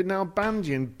David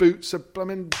Nalbandian boots a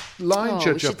blooming line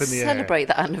judge up in the air. Celebrate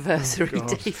that anniversary,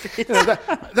 David.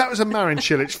 That was a Marin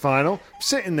Cilic final.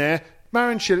 Sitting there,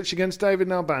 Marin Cilic against David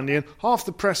Nalbandian. Half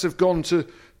the press have gone to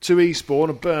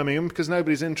Eastbourne or Birmingham because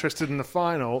nobody's interested in the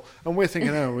final, and we're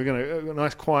thinking, we're going to have a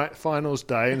nice quiet finals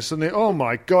day, and suddenly, oh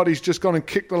my God, he's just gone and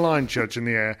kicked the line judge in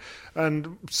the air,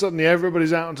 and suddenly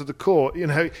everybody's out onto the court. You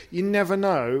never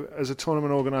know as a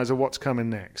tournament organiser what's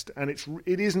coming next, and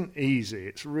it isn't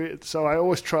easy. So I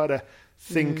always try to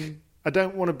think. I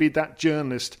don't want to be that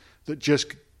journalist that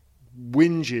just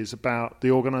whinges about the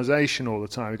organisation all the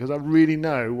time, because I really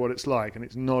know what it's like, and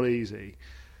it's not easy.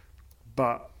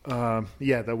 But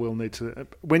there will need to.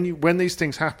 When these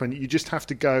things happen, you just have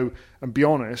to go and be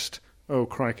honest. Oh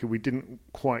crikey, we didn't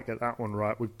quite get that one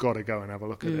right. We've got to go and have a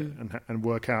look at it and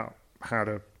work out how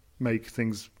to make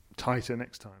things tighter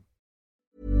next time.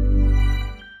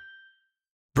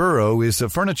 Burrow is a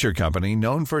furniture company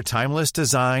known for timeless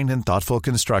design and thoughtful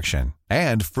construction,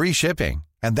 and free shipping,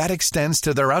 and that extends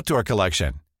to their outdoor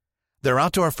collection. Their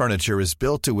outdoor furniture is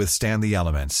built to withstand the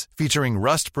elements, featuring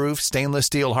rust-proof stainless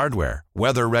steel hardware,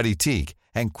 weather-ready teak,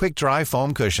 and quick-dry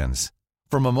foam cushions.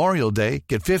 For Memorial Day,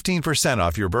 get 15%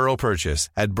 off your Burrow purchase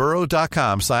at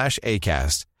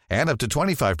burrow.com/ACAST and up to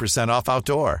 25% off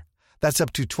outdoor. That's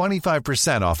up to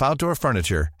 25% off outdoor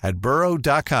furniture at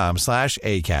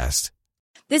burrow.com/ACAST.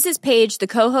 This is Paige, the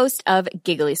co-host of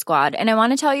Giggly Squad, and I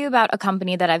want to tell you about a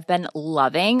company that I've been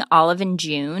loving, Olive &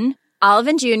 June.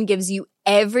 Olive & June gives you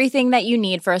everything that you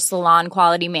need for a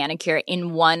salon-quality manicure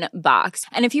in one box.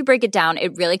 And if you break it down,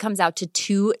 it really comes out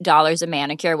to $2 a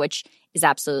manicure, which is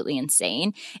absolutely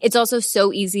insane. It's also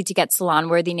so easy to get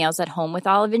salon-worthy nails at home with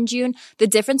Olive & June. The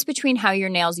difference between how your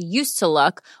nails used to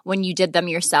look when you did them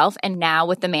yourself and now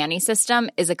with the Mani system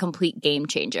is a complete game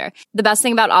changer. The best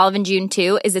thing about Olive & June,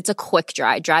 too, is it's a quick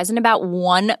dry. Dries in about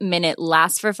 1 minute,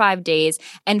 lasts for 5 days,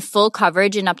 and full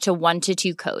coverage in up to 1 to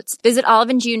 2 coats. Visit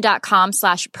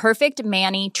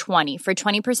oliveandjune.com/perfectmani20 for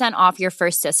 20% off your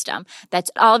first system.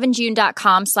 That's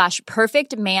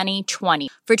oliveandjune.com/perfectmani20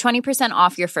 for 20%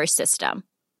 off your first system.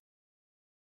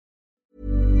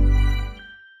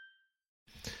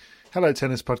 Hello,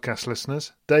 Tennis Podcast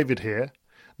listeners. David here.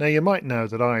 Now, you might know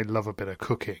that I love a bit of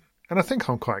cooking, and I think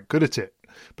I'm quite good at it.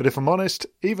 but if I'm honest,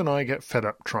 even I get fed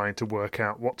up trying to work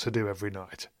out what to do every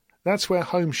night. That's where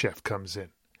Home Chef comes in.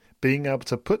 Being able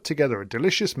to put together a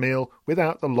delicious meal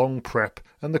without the long prep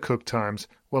and the cook times,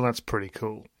 well, that's pretty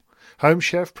cool. Home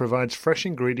Chef provides fresh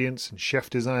ingredients and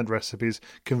chef-designed recipes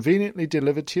conveniently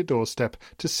delivered to your doorstep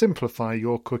to simplify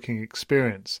your cooking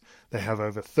experience. They have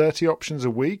over 30 options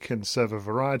a week and serve a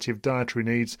variety of dietary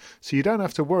needs, so you don't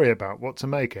have to worry about what to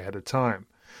make ahead of time.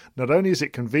 Not only is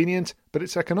it convenient, but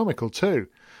it's economical too.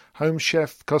 Home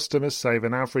Chef customers save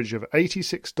an average of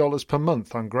 $86 per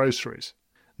month on groceries.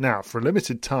 Now, for a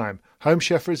limited time, Home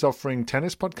Chef is offering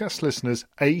Tennis Podcast listeners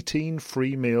 18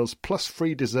 free meals plus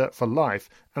free dessert for life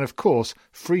and, of course,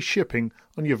 free shipping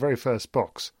on your very first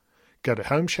box. Go to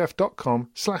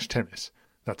homechef.com/tennis.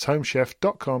 That's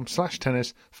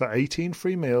homechef.com/tennis for 18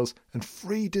 free meals and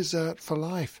free dessert for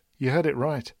life. You heard it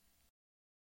right.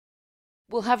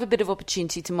 We'll have a bit of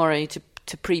opportunity tomorrow to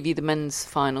preview the men's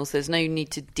finals. There's no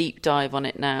need to deep dive on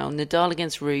it now. Nadal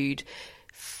against Ruud,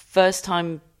 first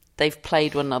time they've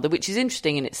played one another, which is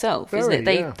interesting in itself, isn't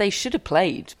it? They should have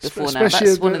played before now.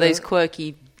 That's one of those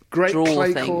quirky great draw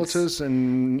clay things. quarters,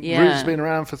 and Ruud's been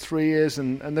around for 3 years,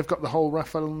 and they've got the whole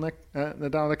Rafael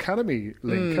Nadal Academy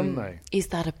link, haven't they? Is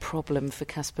that a problem for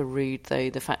Casper Ruud, though?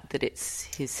 The fact that it's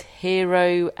his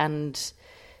hero and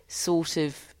sort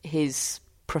of his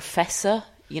professor,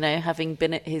 having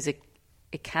been at his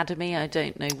academy. I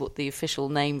don't know what the official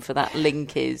name for that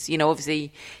link is.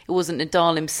 Obviously it wasn't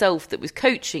Nadal himself that was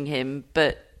coaching him,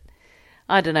 but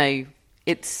I don't know.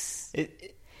 It's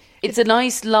a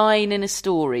nice line in a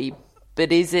story,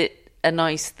 but is it a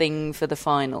nice thing for the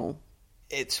final?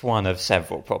 It's one of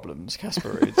several problems Casper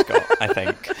Ruud's got, I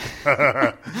think.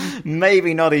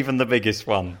 Maybe not even the biggest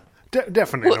one.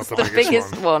 Definitely What's not the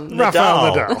biggest one?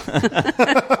 Rafael Nadal.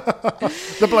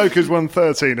 The bloke who's won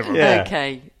 13 of them. Yeah.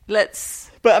 Okay, let's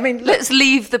let's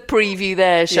leave the preview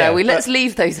there, shall we? Let's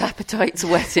leave those appetites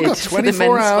whetted. We've got for the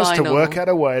 24 men's hours final. to work out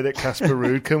a way that Casper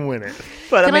Ruud can win it.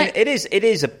 But it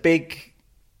is a big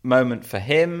moment for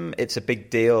him. It's a big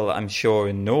deal, I'm sure,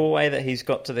 in Norway that he's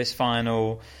got to this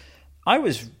final. I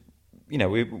was, we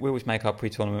always make our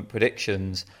pre-tournament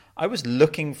predictions. I was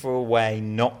looking for a way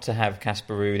not to have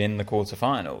Casper Ruud in the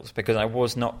quarterfinals because I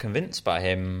was not convinced by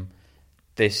him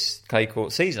this clay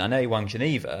court season. I know he won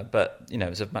Geneva, but it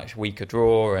was a much weaker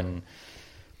draw, and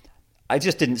I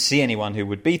just didn't see anyone who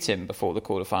would beat him before the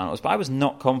quarterfinals. But I was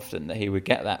not confident that he would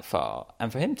get that far,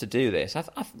 and for him to do this,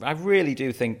 I really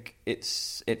do think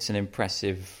it's an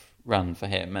impressive run for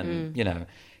him. And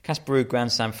Casper Ruud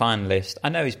Grand Slam finalist. I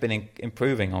know he's been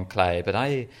improving on clay, but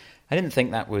I didn't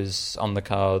think that was on the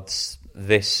cards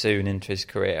this soon into his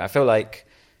career. I feel like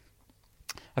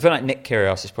Nick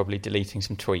Kyrgios is probably deleting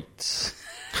some tweets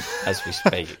as we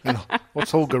speak.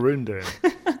 What's Holger Rune doing?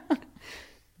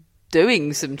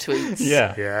 Doing some tweets.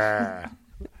 Yeah.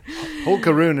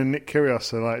 Holger Rune and Nick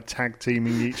Kyrgios are like tag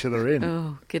teaming each other in.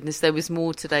 Oh goodness, there was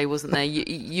more today, wasn't there?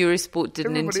 Eurosport did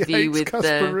an Everybody interview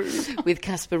hates with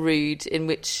Casper Ruud, in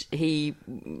which he,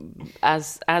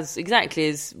 as exactly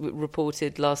as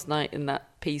reported last night in that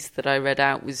piece that I read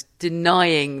out, was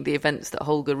denying the events that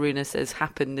Holger Rune says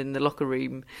happened in the locker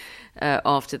room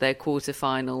after their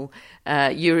quarter-final.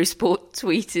 Eurosport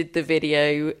tweeted the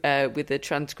video with a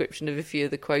transcription of a few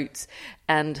of the quotes,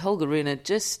 and Holger Rune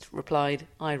just replied,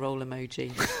 eye roll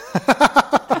emoji.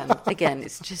 And again,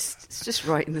 it's just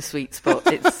right in the sweet spot.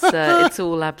 It's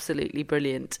all absolutely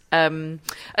brilliant.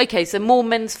 Okay, so more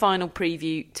men's final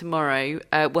preview tomorrow.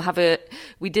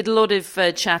 We did a lot of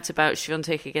chat about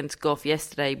Swiatek against Goff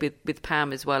yesterday with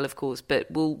Pam as well, of course, but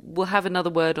we'll have another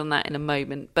word on that in a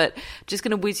moment. But I'm just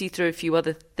going to whiz you through a few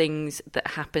other things that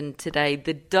happened today.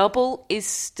 The double is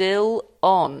still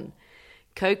on.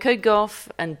 Coco Gauff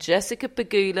and Jessica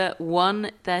Pegula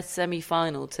won their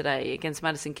semi-final today against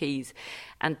Madison Keys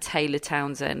and Taylor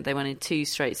Townsend. They won in 2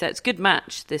 straight sets. Good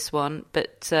match, this one,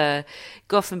 but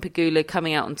Gauff and Pegula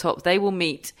coming out on top. They will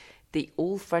meet the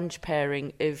all-French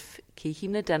pairing of Kiki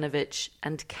Mladenovic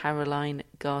and Caroline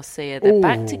Garcia. They're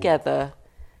back together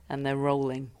and they're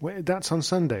rolling. Wait, that's on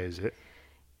Sunday, is it?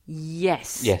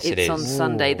 Yes, it it's is. on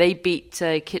Sunday. They beat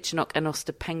Kichenok and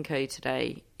Ostapenko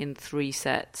today in 3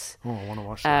 sets. Oh, I want to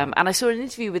watch that. And I saw an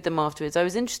interview with them afterwards. I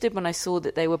was interested when I saw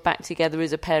that they were back together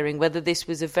as a pairing, whether this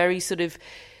was a very sort of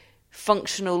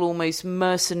functional, almost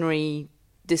mercenary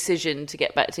decision to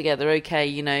get back together.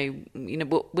 Okay,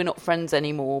 we're not friends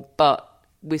anymore, but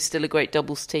we're still a great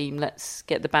doubles team. Let's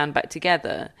get the band back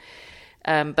together.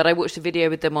 But I watched a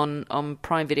video with them on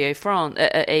Prime Video France,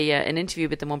 an interview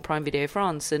with them on Prime Video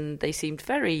France, and they seemed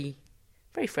very,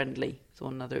 very friendly to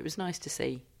one another. It was nice to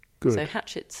see. Good. So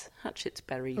hatchets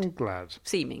buried. I'm glad.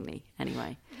 Seemingly,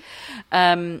 anyway.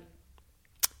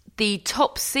 The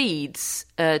top seeds,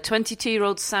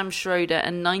 22-year-old Sam Schroeder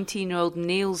and 19-year-old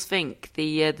Niels Vink,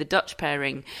 the Dutch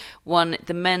pairing, won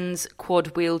the men's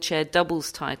quad wheelchair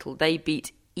doubles title. They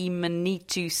beat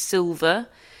Imanito Silva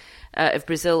of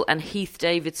Brazil and Heath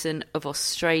Davidson of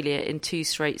Australia in 2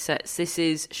 straight sets. This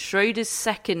is Schroeder's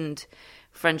second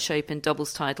French Open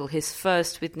doubles title, his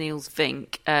first with Niels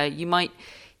Vink.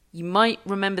 You might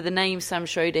remember the name Sam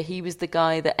Schroeder. He was the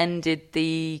guy that ended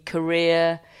the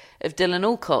career of Dylan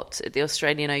Alcott at the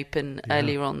Australian Open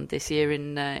earlier on this year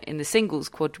in the singles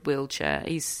quad wheelchair.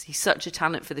 He's such a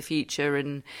talent for the future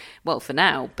and, well, for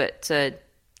now. But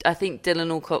I think Dylan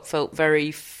Alcott felt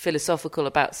very philosophical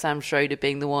about Sam Schroeder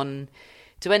being the one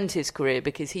to end his career,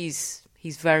 because he's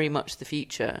very much the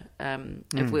future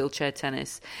of wheelchair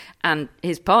tennis. And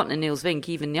his partner, Niels Vink,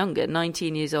 even younger,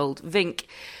 19 years old. Vink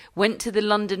went to the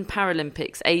London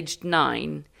Paralympics aged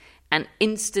 9 and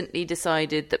instantly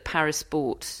decided that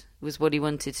parasport was what he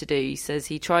wanted to do. He says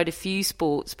he tried a few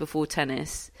sports before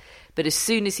tennis, but as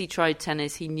soon as he tried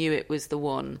tennis, he knew it was the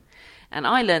one. And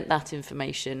I learnt that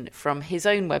information from his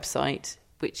own website,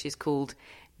 which is called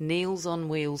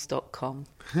neilsonwheels.com.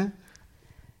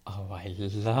 Oh, I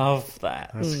love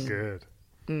that. That's good.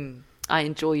 I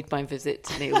enjoyed my visit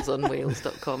to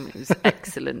neilsonwheels.com. It was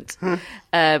excellent.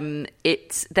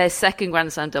 It's their second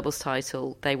Grand Slam doubles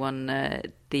title. They won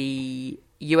the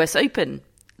US Open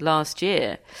last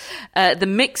year. The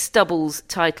mixed doubles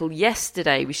title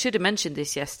yesterday, we should have mentioned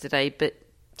this yesterday, but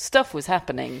stuff was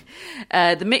happening.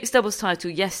 The mixed doubles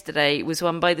title yesterday was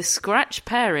won by the scratch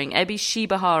pairing, Ebi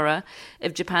Shibahara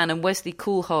of Japan and Wesley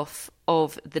Koolhof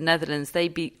of the Netherlands. They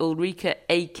beat Ulrika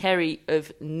A. Kerry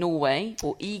of Norway,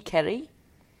 or E. Kerry.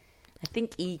 I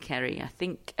think E. Kerry. I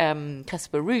think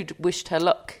Casper Ruud wished her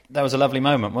luck. That was a lovely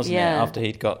moment, wasn't it? After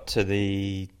he'd got to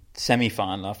the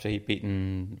semi-final, after he'd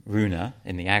beaten Rune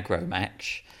in the aggro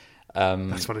match.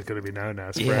 That's what it's going to be known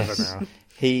as forever now.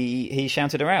 He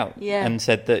shouted her out and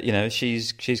said that, you know,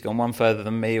 she's gone one further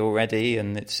than me already,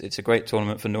 and it's a great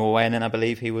tournament for Norway. And then I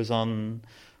believe he was on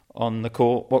the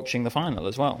court watching the final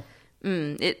as well.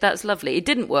 That's lovely. It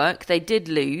didn't work. They did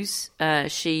lose,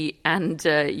 she and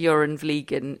Joran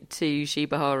Vliegen, to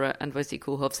Shibahara and Wesley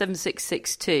Koolhof,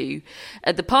 7-6,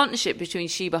 6-2. The partnership between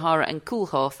Shibahara and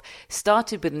Koolhof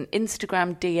started with an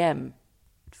Instagram DM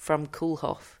from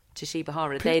Koolhof to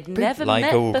Shibahara. They had never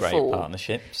met before. Like all great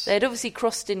partnerships. They had obviously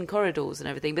crossed in corridors and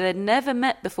everything, but they'd never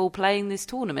met before playing this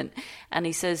tournament. And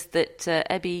he says that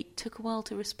Ebi took a while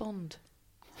to respond.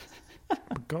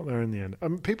 But got there in the end.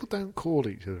 People don't call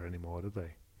each other anymore, do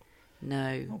they?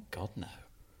 No. Oh, God, no.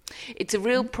 It's a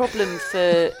real problem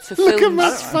for Look films. at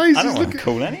Matt's face. I don't want to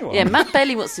call anyone. Yeah, Matt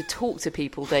Bailey wants to talk to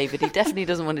people, David. He definitely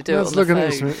doesn't want to do it on the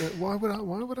phone. Why would I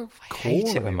call I hate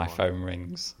it when anyone? my phone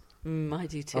rings. I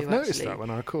do too, I've noticed that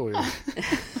when I call you.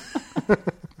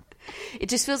 It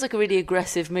just feels like a really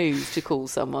aggressive move to call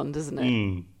someone, doesn't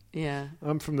it? Yeah.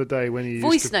 I'm from the day when you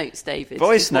voice notes, David.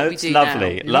 Voice notes,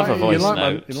 lovely. Love a voice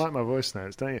note. You like my voice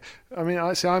notes, don't you? I mean,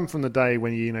 I'm from the day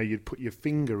when you'd put your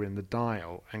finger in the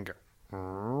dial and go.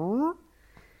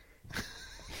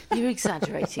 You're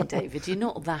exaggerating, David. You're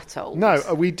not that old. No,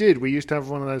 we did. We used to have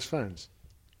one of those phones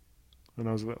when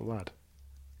I was a little lad.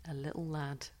 A little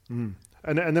lad. And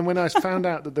then when I found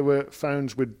out that there were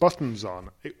phones with buttons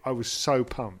on, I was so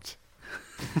pumped.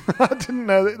 I didn't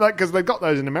know that, because they've got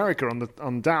those in America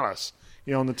on Dallas,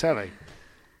 on the telly.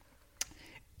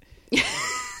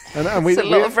 And There's a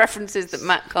lot of references that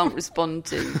Matt can't respond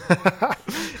to.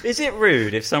 Is it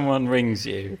rude if someone rings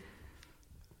you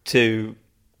to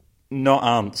not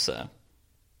answer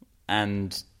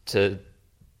and to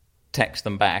text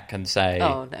them back and say,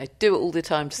 "Oh no, do it all the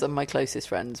time to some of my closest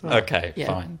friends." Matt. Okay,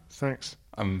 fine. Thanks.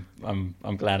 I'm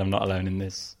glad I'm not alone in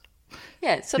this.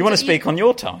 Yeah, you want to speak on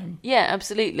your time? Yeah,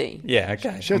 absolutely. Yeah,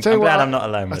 okay. I'm glad I'm not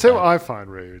alone with I'll tell you that. what I find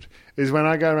rude is when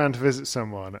I go around to visit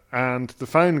someone and the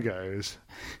phone goes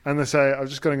and they say, I've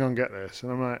just got to go and get this.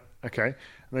 And I'm like, okay. And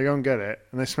they go and get it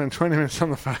and they spend 20 minutes on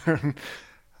the phone.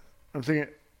 I'm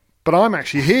thinking, but I'm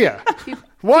actually here.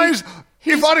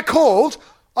 If I'd have called,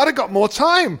 I'd have got more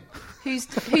time. Who's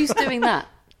doing that?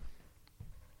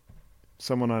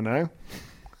 Someone I know.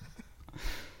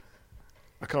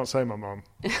 I can't say my mum.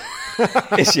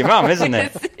 It's your mum, isn't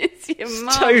it? It's your mum.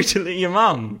 It's totally your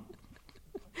mum.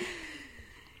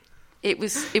 It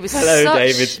was. Hello,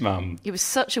 David's mum. It was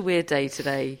such a weird day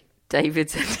today.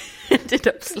 David ended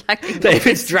up slacking.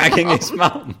 David's dragging his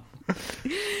mum.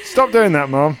 Stop doing that,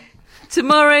 Mum.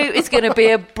 Tomorrow is going to be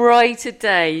a brighter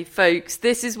day, folks.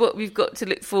 This is what we've got to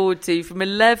look forward to. From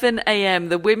 11 a.m,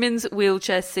 the women's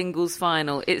wheelchair singles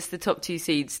final. It's the top 2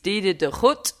 seeds, Diede de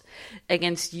Groot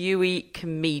against Yui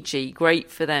Kimiji.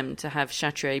 Great for them to have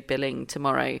Chatrier Billing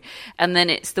tomorrow. And then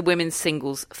it's the women's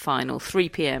singles final, 3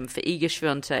 p.m. for Iga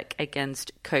Swiatek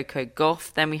against Coco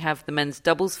Gauff. Then we have the men's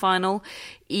doubles final,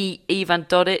 Ivan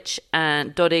Dodig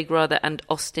and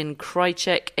Austin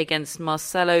Krajicek against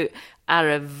Marcelo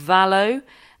Arevalo.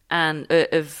 And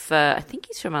I think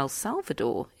he's from El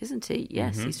Salvador, isn't he?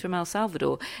 Yes, he's from El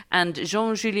Salvador. And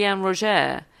Jean-Julien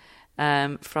Roger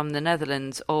from the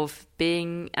Netherlands, of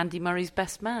being Andy Murray's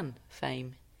best man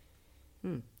fame.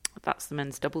 That's the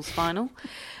men's doubles final.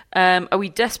 Are we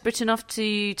desperate enough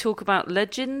to talk about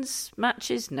Legends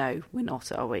matches? No, we're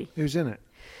not, are we? Who's in it?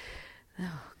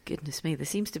 Oh, goodness me, there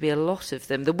seems to be a lot of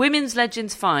them. The Women's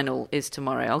Legends final is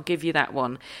tomorrow. I'll give you that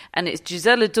one. And it's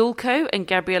Gisela Dulco and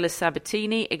Gabriela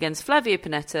Sabatini against Flavia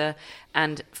Pennetta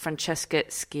and Francesca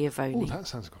Schiavone. Oh, that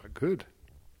sounds quite good.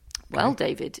 Well,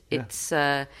 David, it's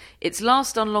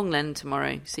last on Longland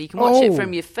tomorrow, so you can watch it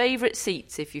from your favourite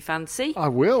seats if you fancy. I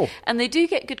will. And they do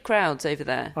get good crowds over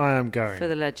there. I am going. For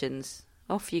the Legends.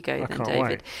 Off you go then, can't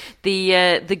David.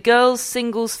 wait. The girls'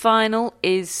 singles final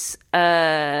is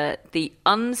the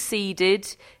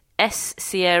unseeded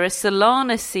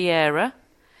Solana Sierra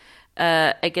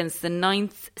against the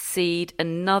 9th seed,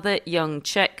 another young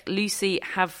Czech, Lucy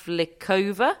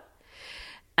Havlikova.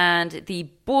 And the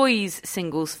boys'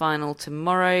 singles final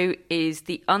tomorrow is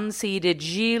the unseeded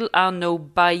Gilles Arnaud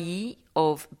Bailly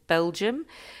of Belgium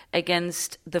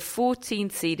against the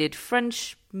 14th seeded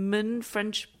French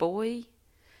boy,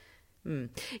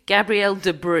 Gabriel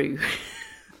Debreu.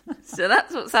 So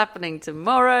that's what's happening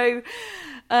tomorrow.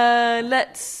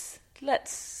 Let's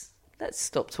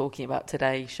stop talking about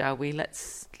today, shall we?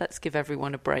 Let's give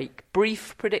everyone a break.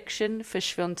 Brief prediction for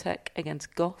Swiatek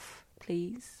against Gauff,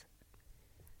 please.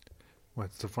 Well,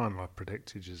 it's the final I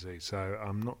predicted, you see, so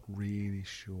I'm not really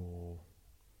sure.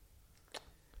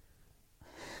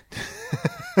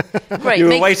 Great. You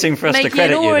were waiting for us to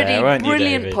credit you there, weren't you,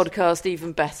 brilliant David? podcast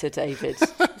even better, David.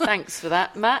 Thanks for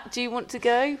that. Matt, do you want to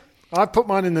go? I put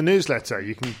mine in the newsletter.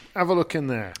 You can have a look in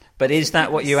there. But is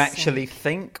that what you actually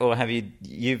think, or have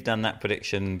you've done that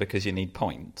prediction because you need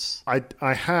points?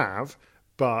 I have,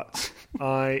 but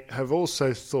I have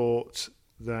also thought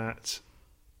that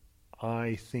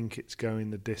I think it's going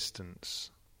the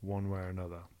distance one way or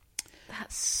another.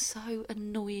 That's so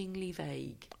annoyingly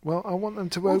vague. Well, I want them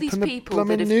to All open these the people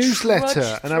blooming that have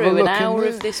newsletter and have a look an hour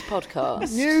in of this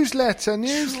podcast. Newsletter.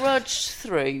 Trudged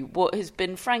through what has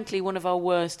been, frankly, one of our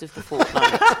worst of the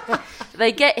fortnight.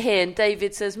 They get here and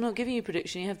David says, I'm not giving you a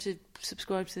prediction, you have to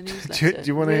subscribe to the newsletter. Do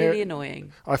you want to really hear?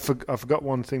 Annoying. I forgot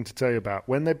one thing to tell you about.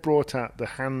 When they brought out the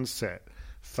handset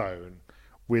phone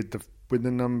with the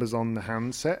numbers on the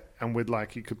handset, and with,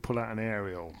 like, you could pull out an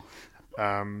aerial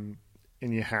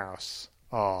in your house.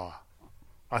 I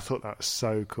thought that was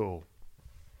so cool.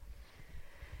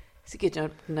 It's a good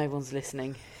job no one's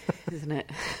listening, isn't it?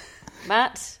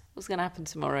 Matt, what's going to happen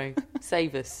tomorrow?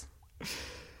 Save us.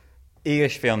 Iga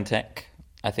Swiatek,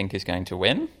 I think, is going to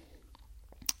win.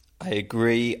 I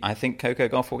agree. I think Coco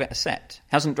Gauff will get a set.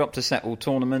 Hasn't dropped a set all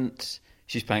tournament.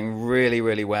 She's playing really,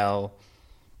 really well.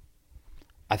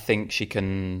 I think she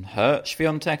can hurt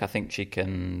Swiatek. I think she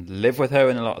can live with her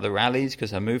in a lot of the rallies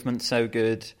because her movement's so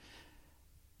good.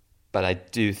 But I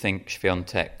do think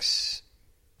Swiatek's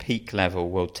peak level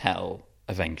will tell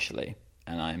eventually.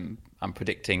 And I'm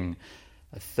predicting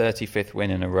a 35th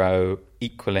win in a row,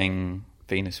 equaling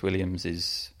Venus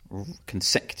Williams'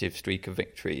 consecutive streak of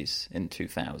victories in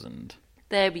 2000.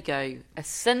 There we go. A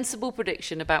sensible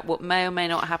prediction about what may or may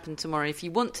not happen tomorrow. If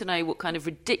you want to know what kind of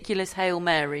ridiculous Hail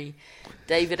Mary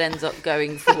David ends up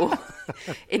going for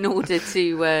in order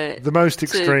to... the most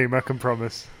extreme, I can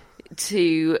promise.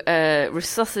 To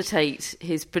resuscitate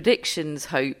his predictions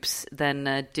hopes,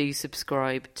 then do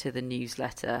subscribe to the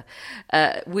newsletter.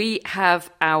 We have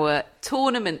our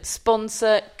tournament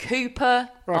sponsor, Cooper,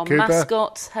 our Cooper.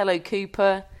 mascot. Hello,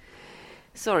 Cooper.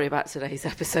 Sorry about today's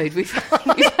episode. We've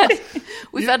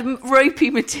had ropey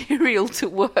material to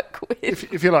work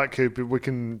with. If you like, Cooper, we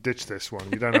can ditch this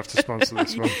one. You don't have to sponsor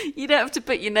this one. You don't have to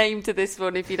put your name to this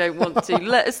one if you don't want to.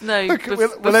 Let us know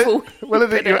We'll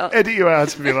edit you out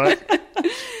if you like.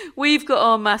 We've got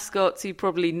our mascots who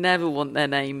probably never want their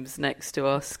names next to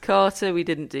us. Carter, we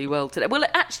didn't do well today. Well,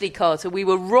 actually, Carter, we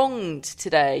were wronged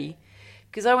today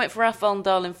because I went for Rafael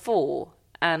Nadal in 4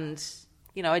 and,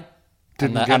 I...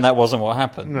 And that wasn't what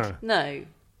happened. No.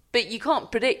 But you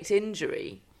can't predict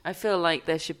injury. I feel like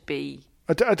there should be...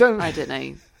 I don't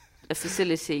know, a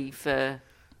facility for...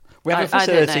 We have a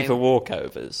facility for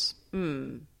walkovers.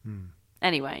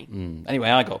 Anyway. Anyway,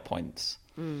 I got points.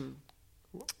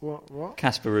 What?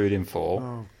 Casper Ruud in 4.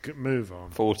 Oh, move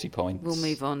on. 40 points. We'll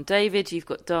move on. David, you've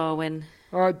got Darwin.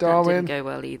 All right, Darwin. That didn't go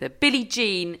well either. Billie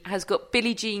Jean has got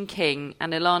Billie Jean King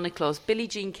and Ilana Kloss. Billie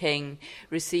Jean King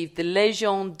received the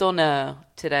Légion d'honneur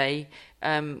today,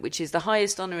 which is the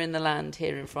highest honour in the land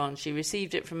here in France. She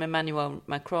received it from Emmanuel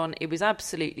Macron. It was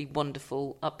absolutely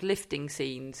wonderful, uplifting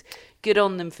scenes. Good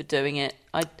on them for doing it.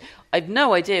 I've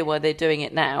no idea why they're doing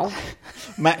it now.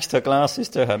 Matched her glasses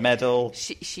to her medal.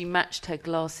 She matched her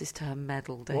glasses to her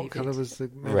medal, David. What colour was the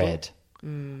medal? Red.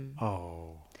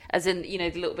 Oh. As in,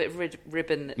 the little bit of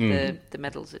ribbon that the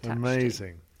medal's attached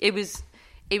Amazing. to.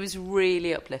 It was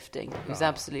really uplifting. It was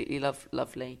absolutely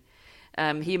lovely.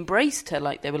 He embraced her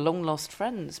like they were long-lost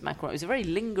friends, Macron. It was a very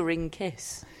lingering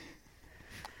kiss.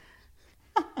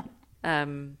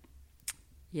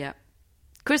 Yeah.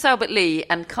 Chris Albert Lee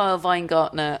and Kyle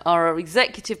Weingartner are our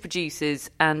executive producers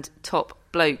and top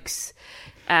blokes.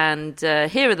 And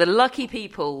here are the lucky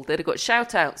people that have got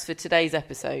shout-outs for today's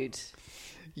episode.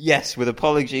 Yes, with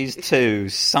apologies to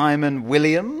Simon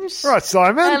Williams. Right,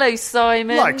 Simon. Hello,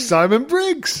 Simon. Like Simon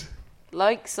Briggs.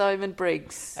 Like Simon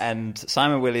Briggs. And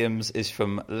Simon Williams is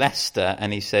from Leicester,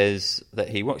 and he says that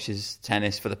he watches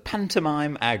tennis for the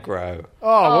pantomime aggro.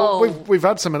 Oh, well, we've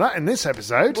had some of that in this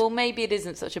episode. Well, maybe it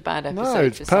isn't such a bad episode. No,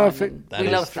 it's for perfect. Simon.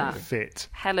 We love that. Fit.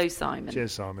 Hello, Simon.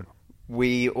 Cheers, Simon.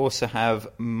 We also have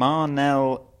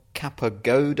Marnell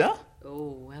Kapagoda.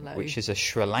 Oh, hello. Which is a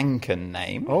Sri Lankan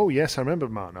name. Oh, yes, I remember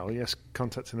Marnell. Yes,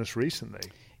 contacting us recently.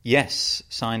 Yes,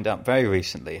 signed up very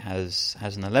recently, has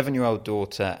an 11-year-old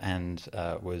daughter and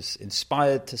was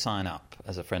inspired to sign up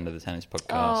as a friend of the Tennis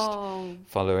Podcast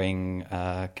following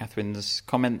Catherine's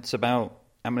comments about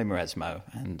Emily Mauresmo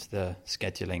and the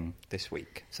scheduling this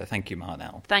week. So thank you,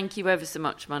 Marnell. Thank you ever so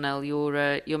much, Marnell.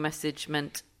 Your message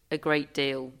meant a great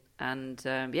deal. And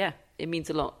it means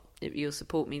a lot. Your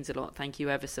support means a lot. Thank you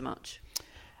ever so much.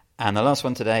 And the last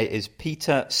one today is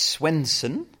Peter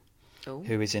Swenson. Oh.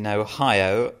 Who is in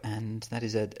Ohio, and that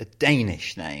is a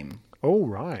Danish name. Oh,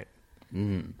 right.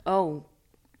 Oh,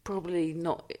 probably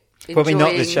not. Probably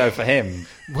not the show for him.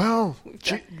 Well,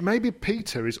 maybe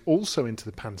Peter is also into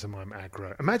the pantomime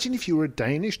aggro. Imagine if you were a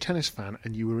Danish tennis fan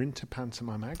and you were into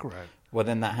pantomime aggro. Well,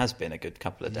 then that has been a good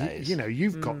couple of days.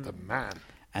 You've got the man.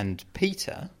 And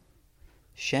Peter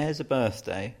shares a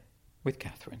birthday with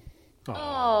Catherine.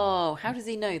 Oh, how does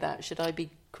he know that? Should I be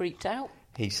creeped out?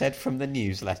 He said from the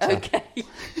newsletter. Okay.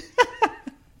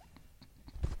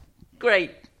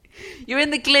 Great. You're in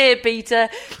the clear, Peter.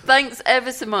 Thanks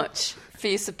ever so much for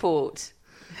your support.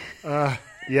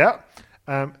 Yeah.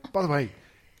 By the way,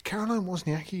 Caroline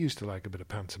Wozniacki used to like a bit of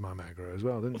pantomime aggro as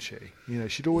well, didn't she?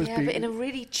 She'd always be... but in a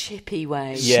really chippy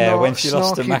way. Yeah, when she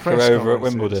lost to snarky Makarova at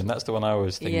Wimbledon. That's the one I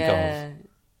always think of.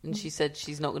 And she said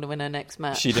she's not going to win her next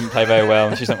match. She didn't play very well,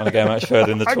 and she's not going to go much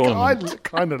further in the tournament. I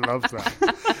kind of love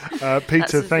that.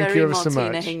 Peter, thank you ever so much. That's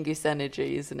very Martina Hingis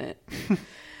energy, isn't it?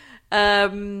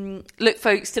 Look,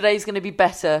 folks, today's going to be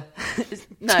better.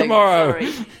 No, tomorrow.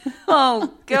 Sorry.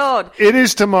 Oh, God. It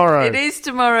is tomorrow. It is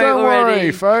tomorrow Don't already.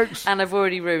 worry, folks. And I've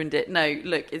already ruined it. No,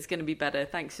 look, it's going to be better.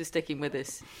 Thanks for sticking with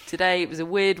us. Today, it was a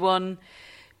weird one.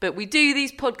 But we do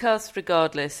these podcasts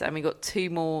regardless, and we've got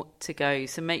 2 more to go.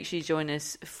 So make sure you join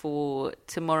us for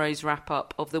tomorrow's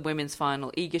wrap-up of the women's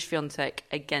final, Iga Swiatek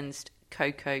against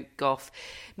Coco Gauff.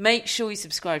 Make sure you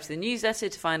subscribe to the newsletter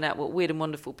to find out what weird and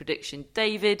wonderful prediction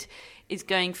David is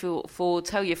going for.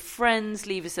 Tell your friends,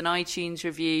 leave us an iTunes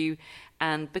review,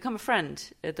 and become a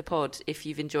friend at the pod if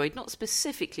you've enjoyed, not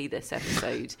specifically this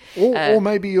episode. or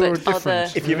maybe you're a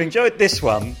different... If you've enjoyed this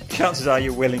one, chances are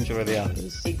you will enjoy the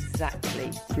others. Exactly.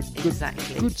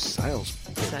 Exactly. Good sales.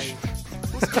 So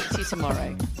we'll speak to you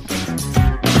tomorrow.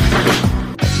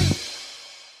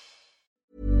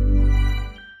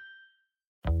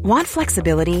 Want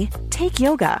flexibility? Take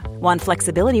yoga. Want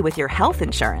flexibility with your health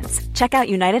insurance? Check out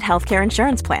United Healthcare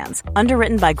Insurance Plans.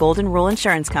 Underwritten by Golden Rule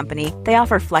Insurance Company, they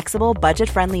offer flexible,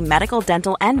 budget-friendly medical,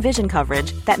 dental, and vision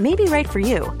coverage that may be right for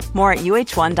you. More at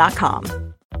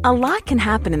UH1.com. A lot can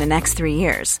happen in the next 3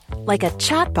 years. Like a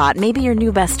chatbot may be your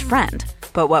new best friend.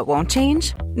 But what won't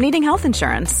change? Needing health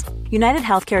insurance. United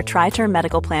Healthcare Tri-Term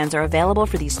Medical Plans are available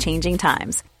for these changing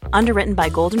times. Underwritten by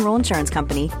Golden Rule Insurance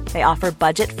Company, they offer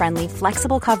budget-friendly,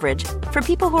 flexible coverage for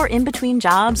people who are in between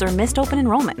jobs or missed open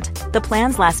enrollment. The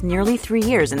plans last nearly 3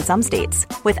 years in some states,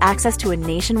 with access to a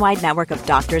nationwide network of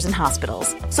doctors and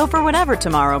hospitals. So for whatever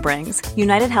tomorrow brings,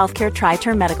 United Healthcare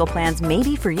Tri-Term Medical Plans may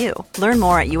be for you. Learn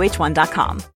more at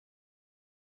UH1.com.